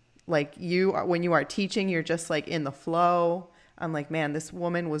person. Like when you are teaching, you're just like in the flow. I'm like, man, this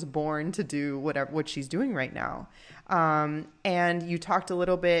woman was born to do what she's doing right now. And you talked a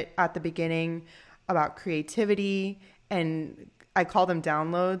little bit at the beginning about creativity, and I call them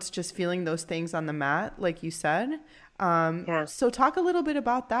downloads, just feeling those things on the mat, like you said. So talk a little bit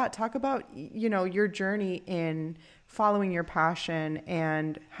about that. Talk about, your journey in following your passion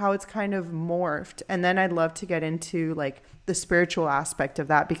and how it's kind of morphed. And then I'd love to get into like the spiritual aspect of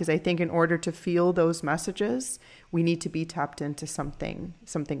that, because I think in order to feel those messages, we need to be tapped into something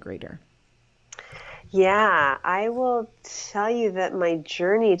greater. Yeah, I will tell you that my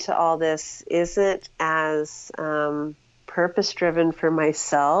journey to all this isn't as purpose-driven for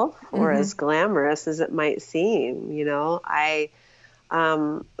myself or as glamorous as it might seem.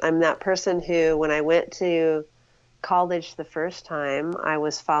 I'm that person who, when I went to college the first time, I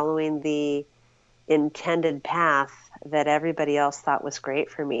was following the intended path that everybody else thought was great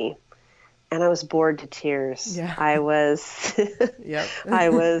for me. And I was bored to tears. Yeah. I was, I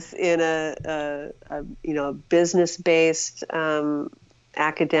was in a business-based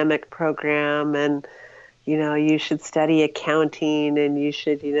academic program, and you should study accounting and you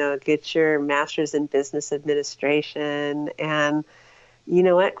should, get your master's in business administration. And you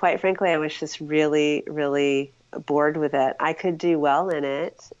know what? Quite frankly, I was just really, really bored with it. I could do well in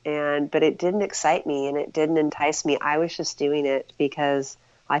it, but it didn't excite me and it didn't entice me. I was just doing it because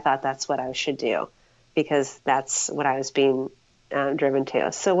I thought that's what I should do, because that's what I was being driven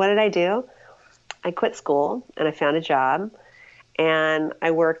to. So what did I do? I quit school and I found a job, and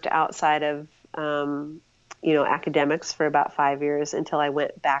I worked outside of academics for about 5 years until I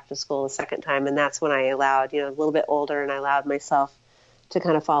went back to school a second time. And that's when I allowed, a little bit older, and I allowed myself to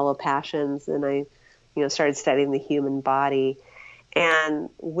kind of follow passions. And I, started studying the human body. And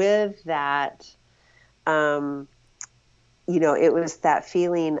with that, it was that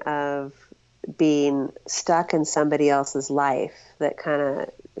feeling of being stuck in somebody else's life that kind of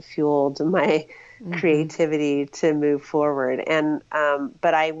fueled my creativity to move forward. And,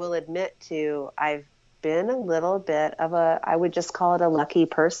 but I will admit I've been a little bit of I would just call it a lucky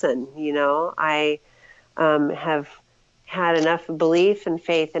person. I have had enough belief and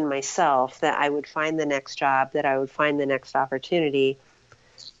faith in myself that I would find the next job, that I would find the next opportunity.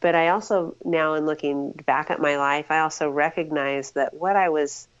 But I also, now in looking back at my life, I also recognize that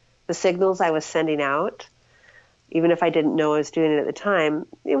the signals I was sending out, even if I didn't know I was doing it at the time,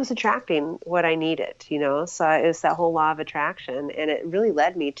 it was attracting what I needed, So it was that whole law of attraction, and it really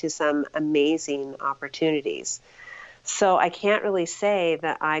led me to some amazing opportunities. So I can't really say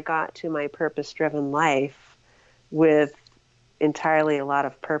that I got to my purpose-driven life with entirely a lot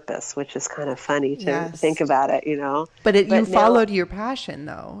of purpose, which is kind of funny to think about it, But you followed your passion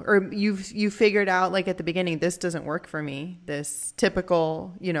though, or you figured out, like at the beginning, this doesn't work for me. This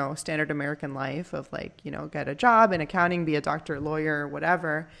typical, standard American life of get a job in accounting, be a doctor, lawyer,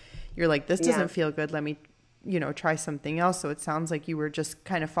 whatever. You're like, this doesn't feel good. Let me, try something else. So it sounds like you were just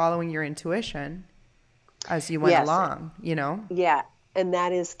kind of following your intuition as you went along, Yeah. And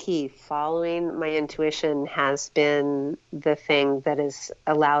that is key. Following my intuition has been the thing that has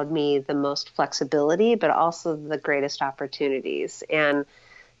allowed me the most flexibility, but also the greatest opportunities. And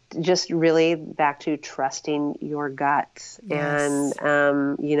just really back to trusting your gut. Yes.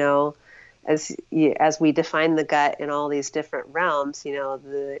 And, as we define the gut in all these different realms,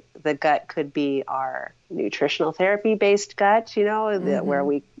 the gut could be our nutritional therapy based gut, where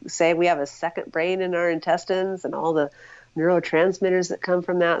we say we have a second brain in our intestines and all the neurotransmitters that come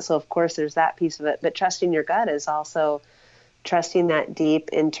from that. So of course there's that piece of it, but trusting your gut is also trusting that deep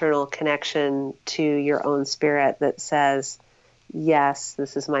internal connection to your own spirit that says, yes,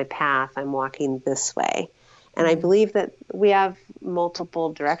 this is my path. I'm walking this way. And I believe that we have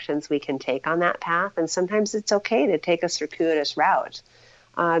multiple directions we can take on that path. And sometimes it's okay to take a circuitous route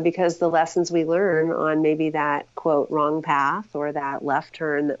because the lessons we learn on maybe that quote wrong path or that left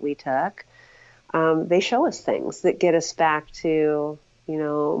turn that we took, they show us things that get us back to,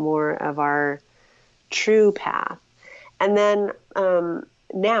 more of our true path. And then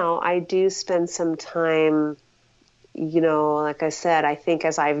now I do spend some time, like I said, I think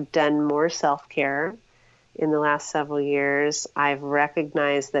as I've done more self-care in the last several years, I've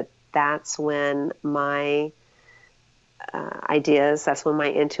recognized that that's when my ideas, that's when my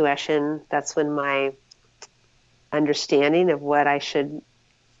intuition, that's when my understanding of what I should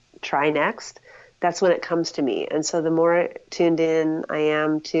try next, that's when it comes to me. And so the more tuned in I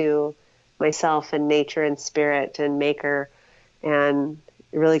am to myself and nature and spirit and maker and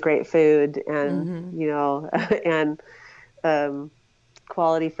really great food and, and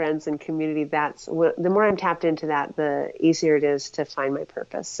quality friends and community, the more I'm tapped into that, the easier it is to find my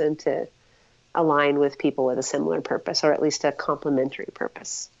purpose and to align with people with a similar purpose, or at least a complementary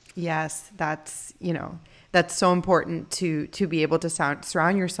purpose. Yes, that's so important to be able to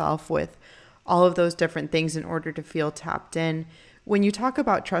surround yourself with all of those different things in order to feel tapped in. When you talk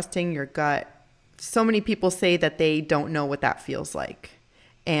about trusting your gut, so many people say that they don't know what that feels like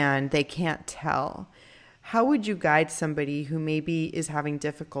and they can't tell. How would you guide somebody who maybe is having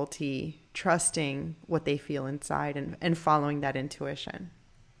difficulty trusting what they feel inside and following that intuition?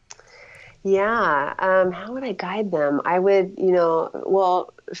 Yeah. How would I guide them? I would,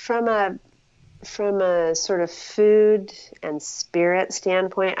 from a sort of food and spirit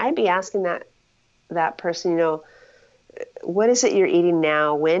standpoint, I'd be asking that person, what is it you're eating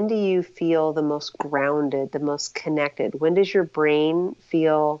now? When do you feel the most grounded, the most connected? When does your brain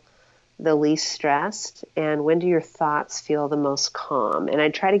feel the least stressed? And when do your thoughts feel the most calm? And I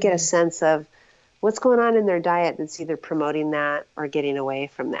try to get a sense of what's going on in their diet that's either promoting that or getting away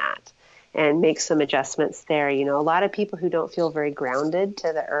from that, and make some adjustments there. A lot of people who don't feel very grounded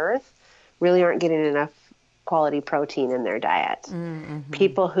to the earth really aren't getting enough quality protein in their diet. Mm-hmm.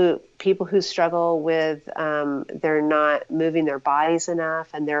 People who struggle with they're not moving their bodies enough,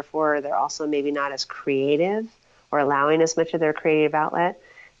 and therefore they're also maybe not as creative or allowing as much of their creative outlet.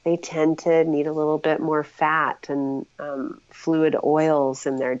 They tend to need a little bit more fat and fluid oils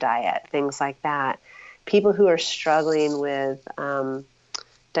in their diet, things like that. People who are struggling with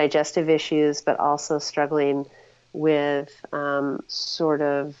digestive issues, but also struggling with sort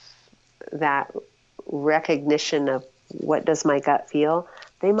of that recognition of what does my gut feel,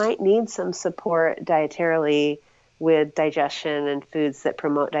 they might need some support dietarily with digestion and foods that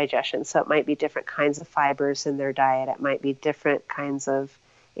promote digestion. So it might be different kinds of fibers in their diet. It might be different kinds of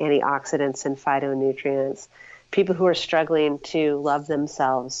antioxidants and phytonutrients. People who are struggling to love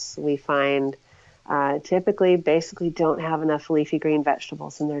themselves, we find typically basically don't have enough leafy green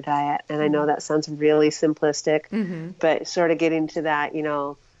vegetables in their diet. And I know that sounds really simplistic, but sort of getting to that,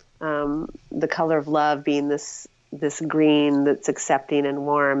 the color of love being this green that's accepting and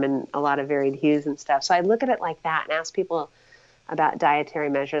warm and a lot of varied hues and stuff. So I look at it like that and ask people about dietary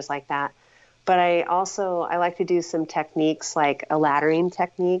measures like that. But I like to do some techniques like a laddering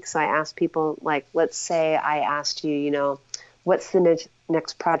technique. So I ask people, like, let's say I asked you, what's the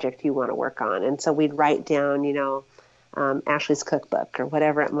next project you want to work on? And so we'd write down, Ashley's cookbook or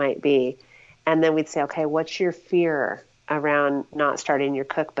whatever it might be. And then we'd say, okay, what's your fear around not starting your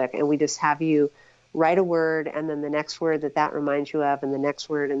cookbook? And we just have you write a word and then the next word that reminds you of, and the next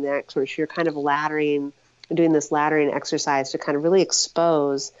word and the next word. So you're kind of doing this laddering exercise to kind of really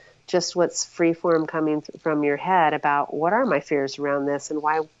expose just what's free form coming from your head about what are my fears around this and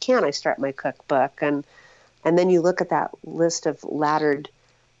why can't I start my cookbook? And then you look at that list of laddered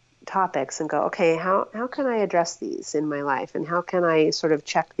topics and go, okay, how can I address these in my life? And how can I sort of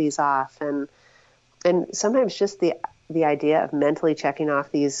check these off? And sometimes just the idea of mentally checking off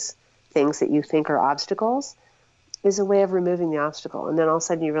these things that you think are obstacles is a way of removing the obstacle. And then all of a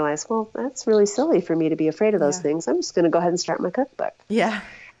sudden you realize, well, that's really silly for me to be afraid of those things. I'm just going to go ahead and start my cookbook. Yeah.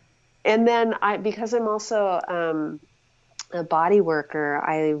 And then because I'm also a body worker,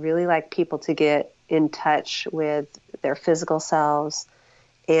 I really like people to get in touch with their physical selves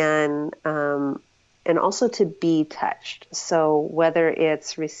and also to be touched. So whether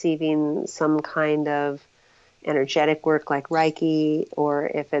it's receiving some kind of energetic work like Reiki, or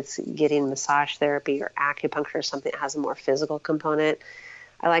if it's getting massage therapy or acupuncture or something that has a more physical component,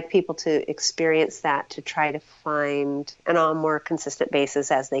 I like people to experience that, to try to find, and on a more consistent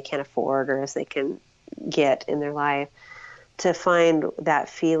basis as they can afford or as they can get in their life, to find that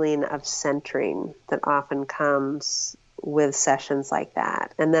feeling of centering that often comes with sessions like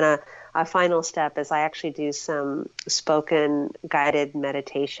that. And then a final step is I actually do some spoken guided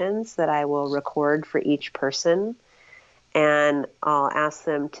meditations that I will record for each person. And I'll ask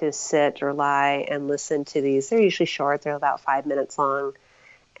them to sit or lie and listen to these. They're usually short. They're about 5 minutes long.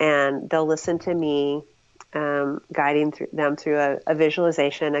 And they'll listen to me guiding them through a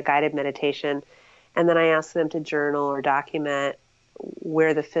visualization, a guided meditation. And then I ask them to journal or document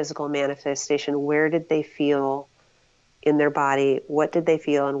where the physical manifestation, where did they feel in their body, what did they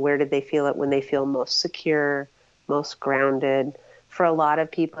feel, and where did they feel it when they feel most secure, most grounded. For a lot of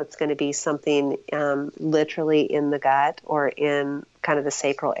people, it's going to be something literally in the gut or in kind of the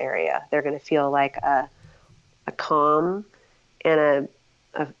sacral area. They're going to feel like a calm and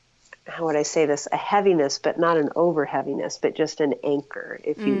how would I say this, a heaviness, but not an over heaviness, but just an anchor,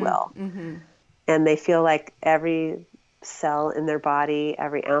 if you will. Mm-hmm. And they feel like every cell in their body,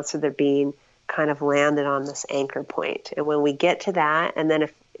 every ounce of their being kind of landed on this anchor point. And when we get to that, and then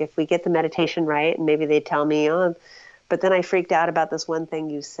if we get the meditation right, and maybe they tell me, oh, but then I freaked out about this one thing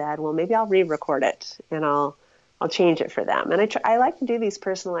you said, well, maybe I'll re-record it and I'll change it for them. And I like to do these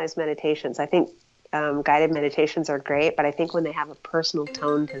personalized meditations. I think guided meditations are great, but I think when they have a personal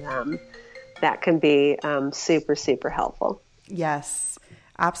tone to them, that can be super, super helpful. Yes,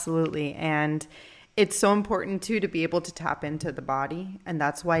 absolutely. And it's so important too to be able to tap into the body. And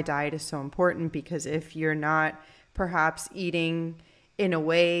that's why diet is so important, because if you're not perhaps eating in a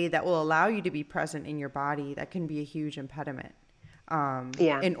way that will allow you to be present in your body, that can be a huge impediment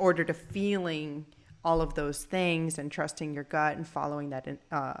in order to feeling all of those things and trusting your gut and following that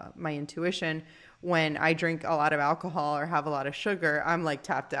my intuition. When I drink a lot of alcohol or have a lot of sugar, I'm like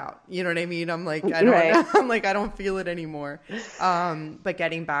tapped out. You know what I mean? I'm like, I don't, right. I'm like, I don't feel it anymore. But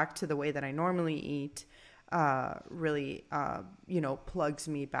getting back to the way that I normally eat really, plugs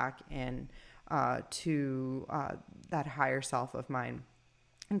me back in to that higher self of mine.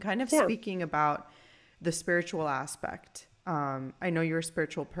 And kind of speaking about the spiritual aspect. I know you're a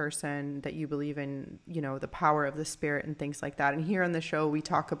spiritual person, that you believe in, the power of the spirit and things like that. And here on the show, we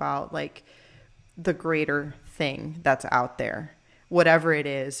talk about like the greater thing that's out there, whatever it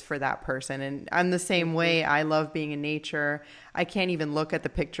is for that person. And I'm the same way. I love being in nature. I can't even look at a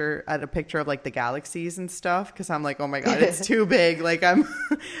picture of like the galaxies and stuff, because I'm like, oh my God, it's too big. Like I'm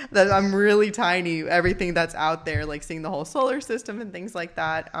really tiny. Everything that's out there, like seeing the whole solar system and things like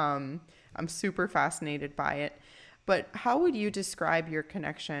that. I'm super fascinated by it. But how would you describe your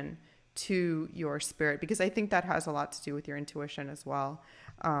connection to your spirit? Because I think that has a lot to do with your intuition as well.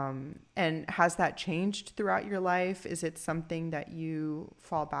 And has that changed throughout your life? Is it something that you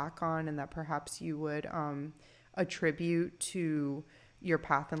fall back on and that perhaps you would attribute to your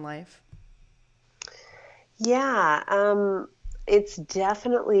path in life? Yeah, it's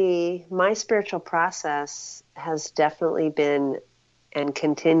definitely, my spiritual process has definitely been and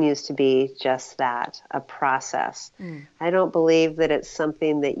continues to be just that, a process. I don't believe that it's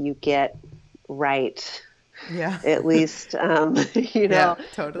something that you get right. Yeah. At least, Yeah,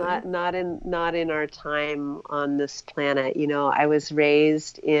 totally. not in our time on this planet. I was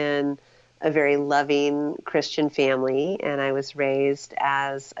raised in a very loving Christian family, and I was raised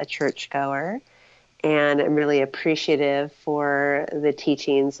as a churchgoer. And I'm really appreciative for the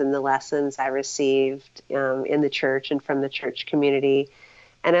teachings and the lessons I received in the church and from the church community.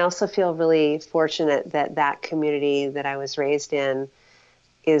 And I also feel really fortunate that that community that I was raised in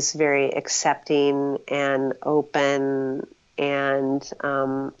is very accepting and open and,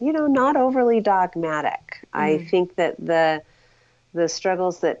 not overly dogmatic. I think that the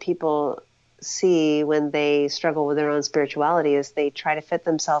struggles that people see when they struggle with their own spirituality is they try to fit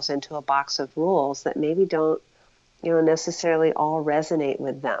themselves into a box of rules that maybe don't, necessarily all resonate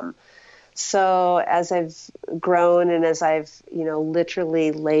with them. So as I've grown and as I've,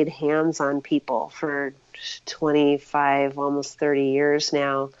 literally laid hands on people for 25, almost 30 years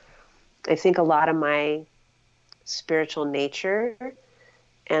now, I think a lot of my spiritual nature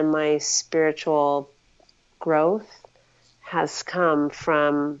and my spiritual growth has come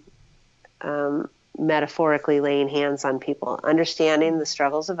from metaphorically laying hands on people, understanding the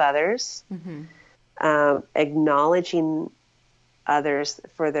struggles of others, acknowledging others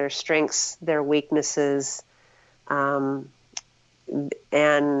for their strengths, their weaknesses, and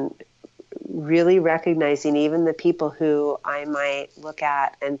really recognizing even the people who I might look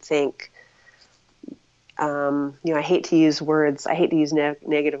at and think, I hate to use words, I hate to use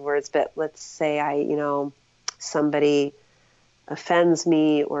negative words, but let's say somebody offends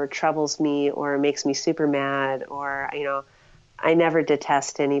me or troubles me or makes me super mad, or, I never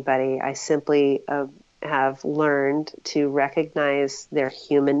detest anybody. I simply have learned to recognize their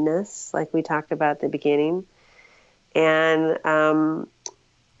humanness, like we talked about at the beginning, and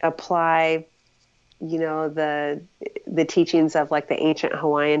apply, the teachings of like the ancient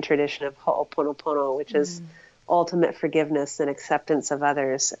Hawaiian tradition of Ho'oponopono, which is ultimate forgiveness and acceptance of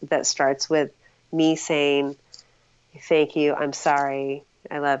others, that starts with me saying, thank you, I'm sorry,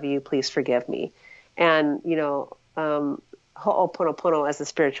 I love you, please forgive me. And, Ho'oponopono as a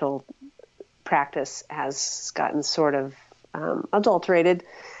spiritual practice has gotten sort of adulterated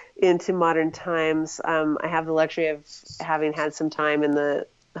into modern times. I have the luxury of having had some time in the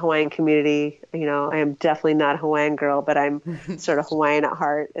Hawaiian community. I am definitely not a Hawaiian girl, but I'm sort of Hawaiian at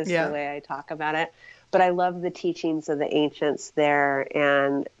heart is the way I talk about it. But I love the teachings of the ancients there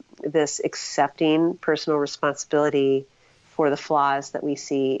and this accepting personal responsibility for the flaws that we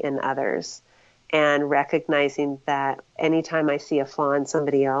see in others, and recognizing that anytime I see a flaw in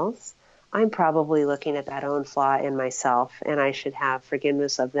somebody else, I'm probably looking at that own flaw in myself, and I should have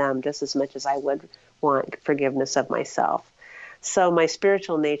forgiveness of them just as much as I would want forgiveness of myself. So my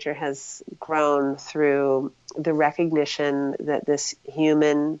spiritual nature has grown through the recognition that this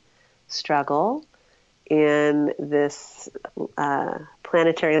human struggle in this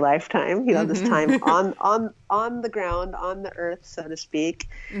planetary lifetime, this time on the ground, on the earth, so to speak,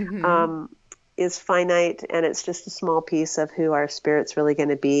 is finite, and it's just a small piece of who our spirit's really going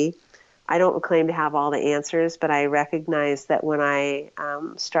to be. I don't claim to have all the answers, but I recognize that when I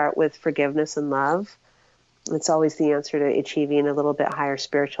start with forgiveness and love, it's always the answer to achieving a little bit higher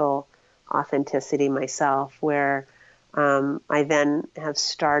spiritual authenticity myself, where I then have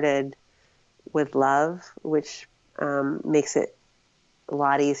started with love, which makes it a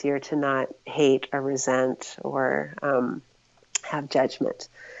lot easier to not hate or resent or have judgment.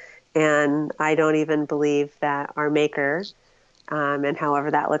 And I don't even believe that our Maker, and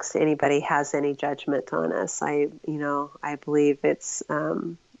however that looks to anybody, has any judgment on us. I believe it's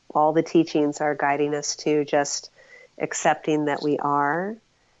all the teachings are guiding us to just accepting that we are,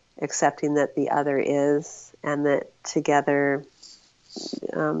 accepting that the other is, and that together,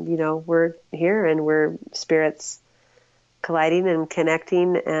 we're here and we're spirits colliding and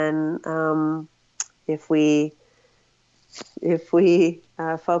connecting and If we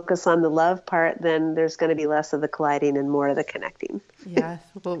focus on the love part, then there's going to be less of the colliding and more of the connecting. Yes.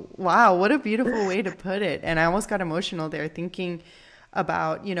 Well, wow, what a beautiful way to put it. And I almost got emotional there thinking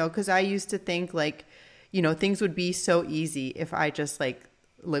about, because I used to think like, things would be so easy if I just like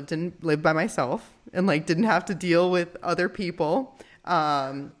lived by myself and like didn't have to deal with other people.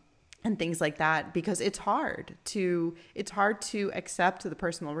 And things like that, because it's hard to accept the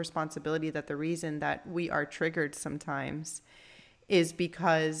personal responsibility that the reason that we are triggered sometimes is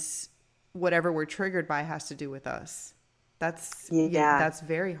because whatever we're triggered by has to do with us. That's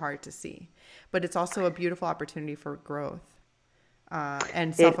very hard to see, but it's also a beautiful opportunity for growth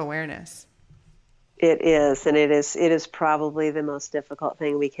and self-awareness. It is, and it is probably the most difficult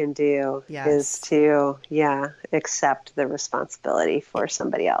thing we can do. Yes. Is to accept the responsibility for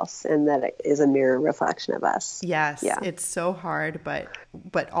somebody else, and that it is a mirror reflection of us. Yes, it's so hard,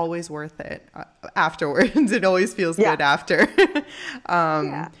 but always worth it afterwards. It always feels good after.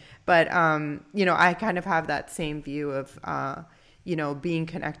 But I kind of have that same view of being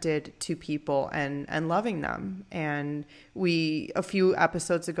connected to people and loving them. And a few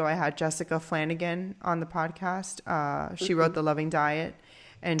episodes ago, I had Jessica Flanagan on the podcast. She wrote The Loving Diet,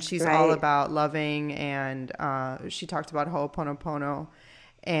 and she's all about loving. And she talked about Ho'oponopono.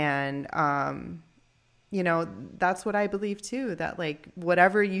 And, that's what I believe too, that like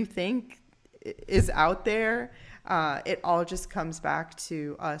whatever you think is out there, it all just comes back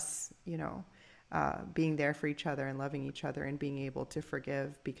to us, being there for each other and loving each other and being able to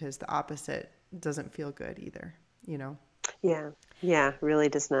forgive, because the opposite doesn't feel good either, Yeah, really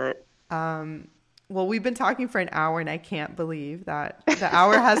does not. Well, we've been talking for an hour and I can't believe that the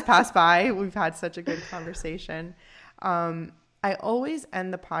hour has passed by. We've had such a good conversation. I always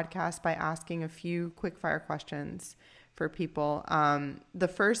end the podcast by asking a few quick fire questions for people. The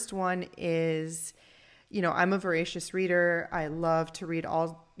first one is, I'm a voracious reader. I love to read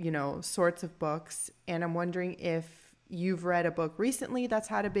all, sorts of books. And I'm wondering if you've read a book recently that's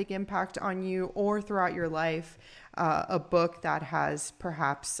had a big impact on you, or throughout your life, a book that has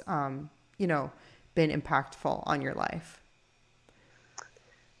perhaps, been impactful on your life.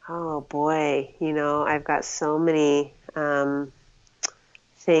 Oh boy. I've got so many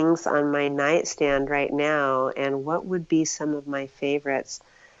things on my nightstand right now. And what would be some of my favorites?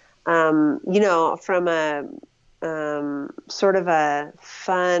 From a sort of a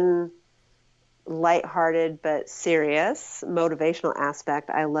fun, lighthearted but serious motivational aspect,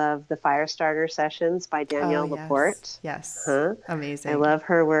 I love the Firestarter Sessions by Danielle Laporte. Yes. Amazing. I love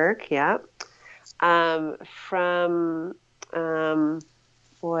her work. Yeah.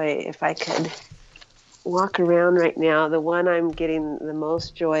 If I could walk around right now, the one I'm getting the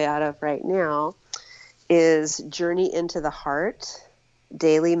most joy out of right now is Journey into the Heart: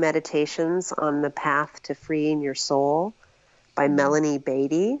 Daily Meditations on the Path to Freeing Your Soul by Melanie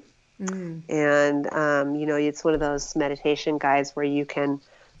Beatty. And, it's one of those meditation guides where you can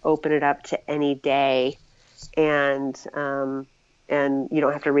open it up to any day, and you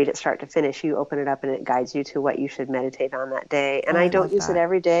don't have to read it start to finish. You open it up and it guides you to what you should meditate on that day. And I don't use it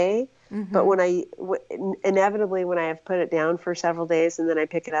every day, but inevitably when I have put it down for several days and then I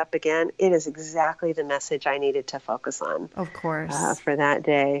pick it up again, it is exactly the message I needed to focus on. Of course. For that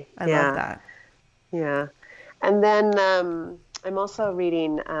day. I love that. Yeah. And then I'm also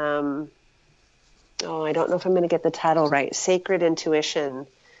reading, I don't know if I'm going to get the title right, Sacred Intuition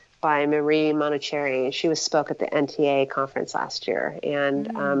by Marie Monticelli. She spoke at the NTA conference last year.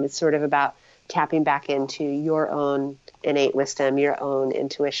 And it's sort of about tapping back into your own innate wisdom, your own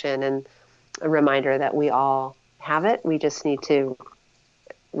intuition, and a reminder that we all have it. We just need to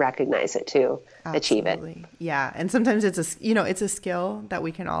recognize it to achieve it. Yeah. And sometimes it's a skill that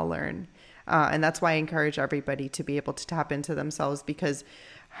we can all learn. And that's why I encourage everybody to be able to tap into themselves, because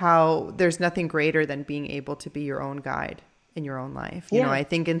there's nothing greater than being able to be your own guide in your own life. I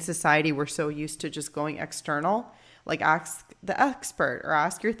think in society, we're so used to just going external, like ask the expert or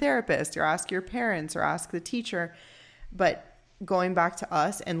ask your therapist or ask your parents or ask the teacher. But going back to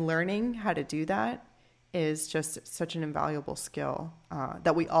us and learning how to do that is just such an invaluable skill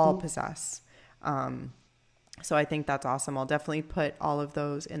that we all possess. So I think that's awesome. I'll definitely put all of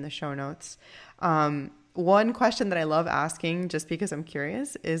those in the show notes. One question that I love asking, just because I'm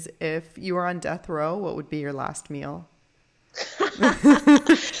curious, is if you were on death row, what would be your last meal?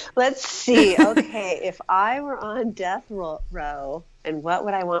 Let's see. Okay, if I were on death row, and what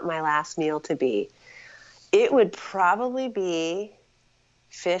would I want my last meal to be? It would probably be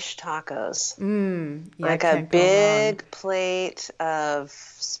fish tacos. Yeah, Like a can't go wrong. big plate of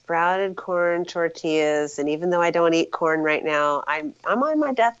sprouted corn tortillas, and even though I don't eat corn right now, I'm on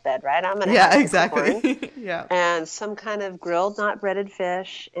my deathbed, right? I'm gonna have Yeah, some corn exactly. Yeah. and some kind of grilled, not breaded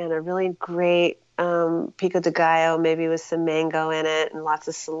fish, and a really great pico de gallo, maybe with some mango in it, and lots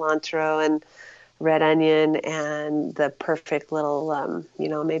of cilantro and red onion, and the perfect little,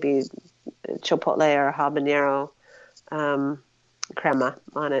 maybe chipotle or habanero um, crema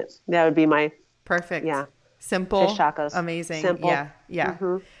on it. That would be my, Perfect. yeah, fish Simple, tacos. amazing. Simple. Yeah, yeah.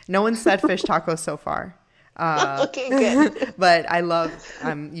 Hmm. No one said fish tacos so far. Uh, Okay, good. but I love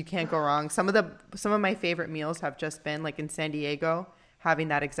you can't go wrong. Some of my favorite meals have just been like in San Diego, having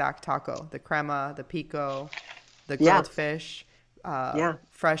that exact taco, the crema, the pico, the Yeah, grilled fish, yeah,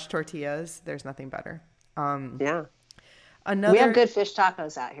 fresh tortillas. There's nothing better. Um, yeah. We have another good fish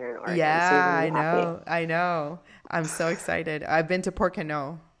tacos out here in Oregon, so you're Yeah, gonna be I happy. know. I know. I'm so excited. I've been to Port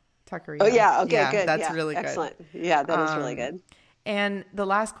Cano Oh Taqueria. yeah, okay, Yeah, good. that's Yeah, really good. excellent. Yeah, that is really Um, good. and the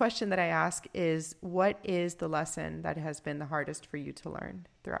last question that I ask is, what is the lesson that has been the hardest for you to learn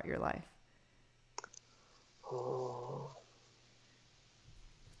throughout your life? Oh,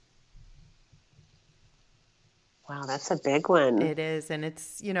 wow, that's a big one. It is, and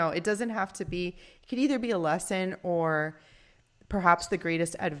it doesn't have to be, it could either be a lesson or perhaps the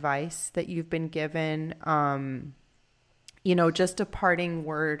greatest advice that you've been given. Just a parting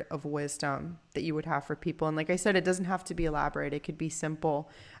word of wisdom that you would have for people. And like I said, it doesn't have to be elaborate. It could be simple,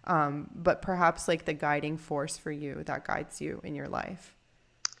 but perhaps like the guiding force for you that guides you in your life.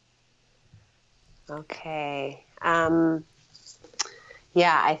 Okay.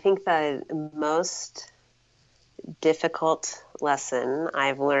 Yeah, I think the most difficult lesson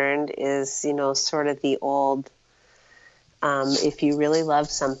I've learned is, sort of the old, if you really love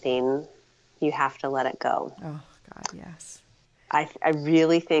something, you have to let it go. Oh, God, yes. I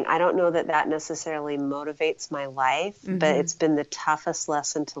really think, I don't know that that necessarily motivates my life, but Mm-hmm. it's been the toughest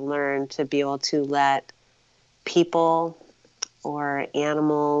lesson to learn to be able to let people or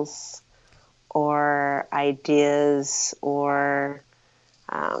animals or ideas or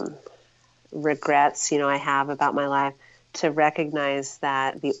um, regrets, I have about my life, to recognize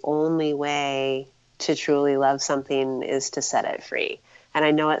that the only way to truly love something is to set it free. And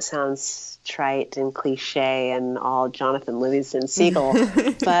I know it sounds trite and cliche and all Jonathan Livingston Seagull,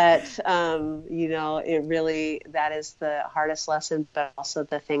 but, it really, that is the hardest lesson, but also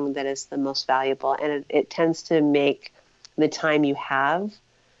the thing that is the most valuable. And it tends to make the time you have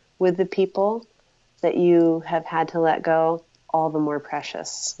with the people that you have had to let go all the more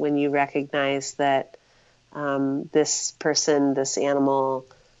precious when you recognize that this person, this animal,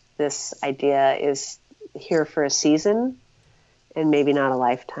 this idea is here for a season and maybe not a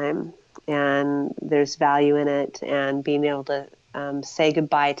lifetime. And there's value in it, and being able to say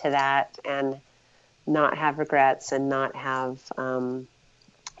goodbye to that and not have regrets and not have, an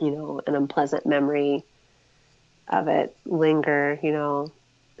unpleasant memory of it linger,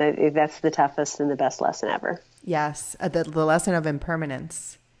 that's the toughest and the best lesson ever. Yes. The lesson of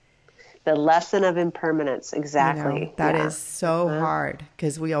impermanence. The lesson of impermanence, exactly. That Yeah. is so Uh-huh. hard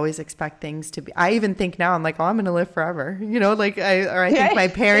because we always expect things to be. I even think now, I'm like, oh, I'm going to live forever. I think my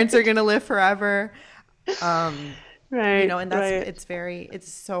parents are going to live forever. Um, Right, and right.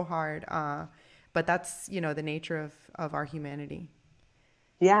 it's so hard. But that's, the nature of our humanity,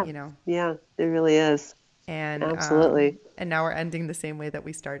 Yeah, you know. yeah, it really is. And Absolutely. and now we're ending the same way that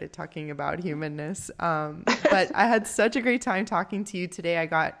we started talking about humanness. But I had such a great time talking to you today.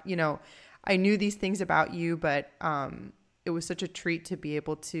 I knew these things about you, but it was such a treat to be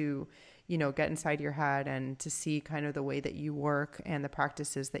able to, get inside your head and to see kind of the way that you work and the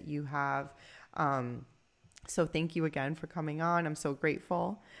practices that you have. So thank you again for coming on. I'm so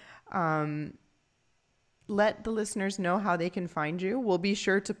grateful. Let the listeners know how they can find you. We'll be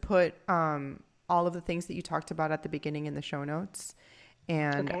sure to put all of the things that you talked about at the beginning in the show notes.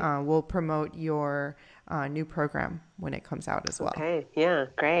 And Okay. we'll promote your new program when it comes out as well. Okay. Yeah,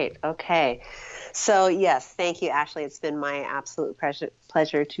 great. Okay. So, yes, thank you, Ashley. It's been my absolute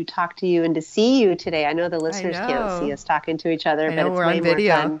pleasure to talk to you and to see you today. I know the I listeners can't see know. us talking to each other, I but know it's we're way on more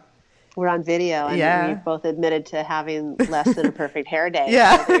video. fun. We're on video, and Yeah. we've both admitted to having less than a perfect hair day.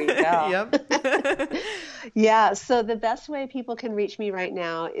 Yeah. So there you go. Yep. Yeah, so the best way people can reach me right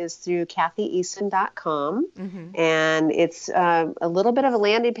now is through kathyeaston.com. Mm-hmm. And it's a little bit of a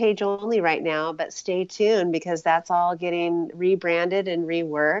landing page only right now, but stay tuned because that's all getting rebranded and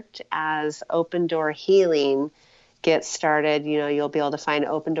reworked as Open Door Healing gets started. You'll be able to find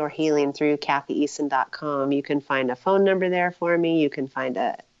Open Door Healing through kathyeaston.com. You can find a phone number there for me. You can find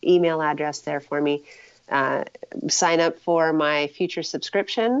an email address there for me. sign up for my future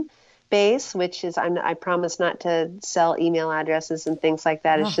subscription base, which is I promise not to sell email addresses and things like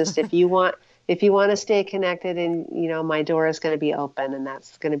that. It's just if you want to stay connected, and my door is going to be open, and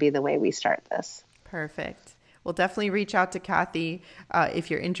that's going to be the way we start this. Perfect. Well, definitely reach out to Kathy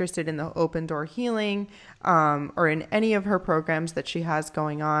if you're interested in the Open Door Healing or in any of her programs that she has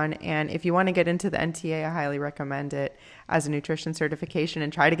going on. And if you want to get into the NTA, I highly recommend it as a nutrition certification,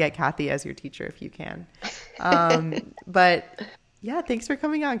 and try to get Kathy as your teacher if you can. But yeah, thanks for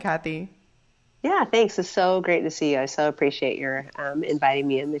coming on, Kathy. Yeah, thanks. It's so great to see you. I so appreciate your inviting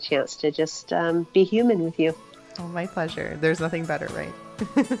me and the chance to just be human with you. Oh, my pleasure. There's nothing better, right?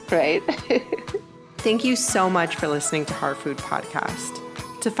 Right. Thank you so much for listening to Heart Food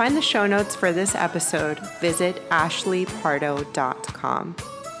Podcast. To find the show notes for this episode, visit ashleypardo.com.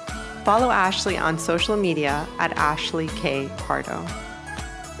 Follow Ashley on social media at Ashley K. Pardo.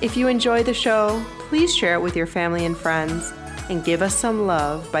 If you enjoy the show, please share it with your family and friends, and give us some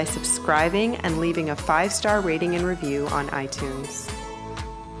love by subscribing and leaving a 5-star rating and review on iTunes.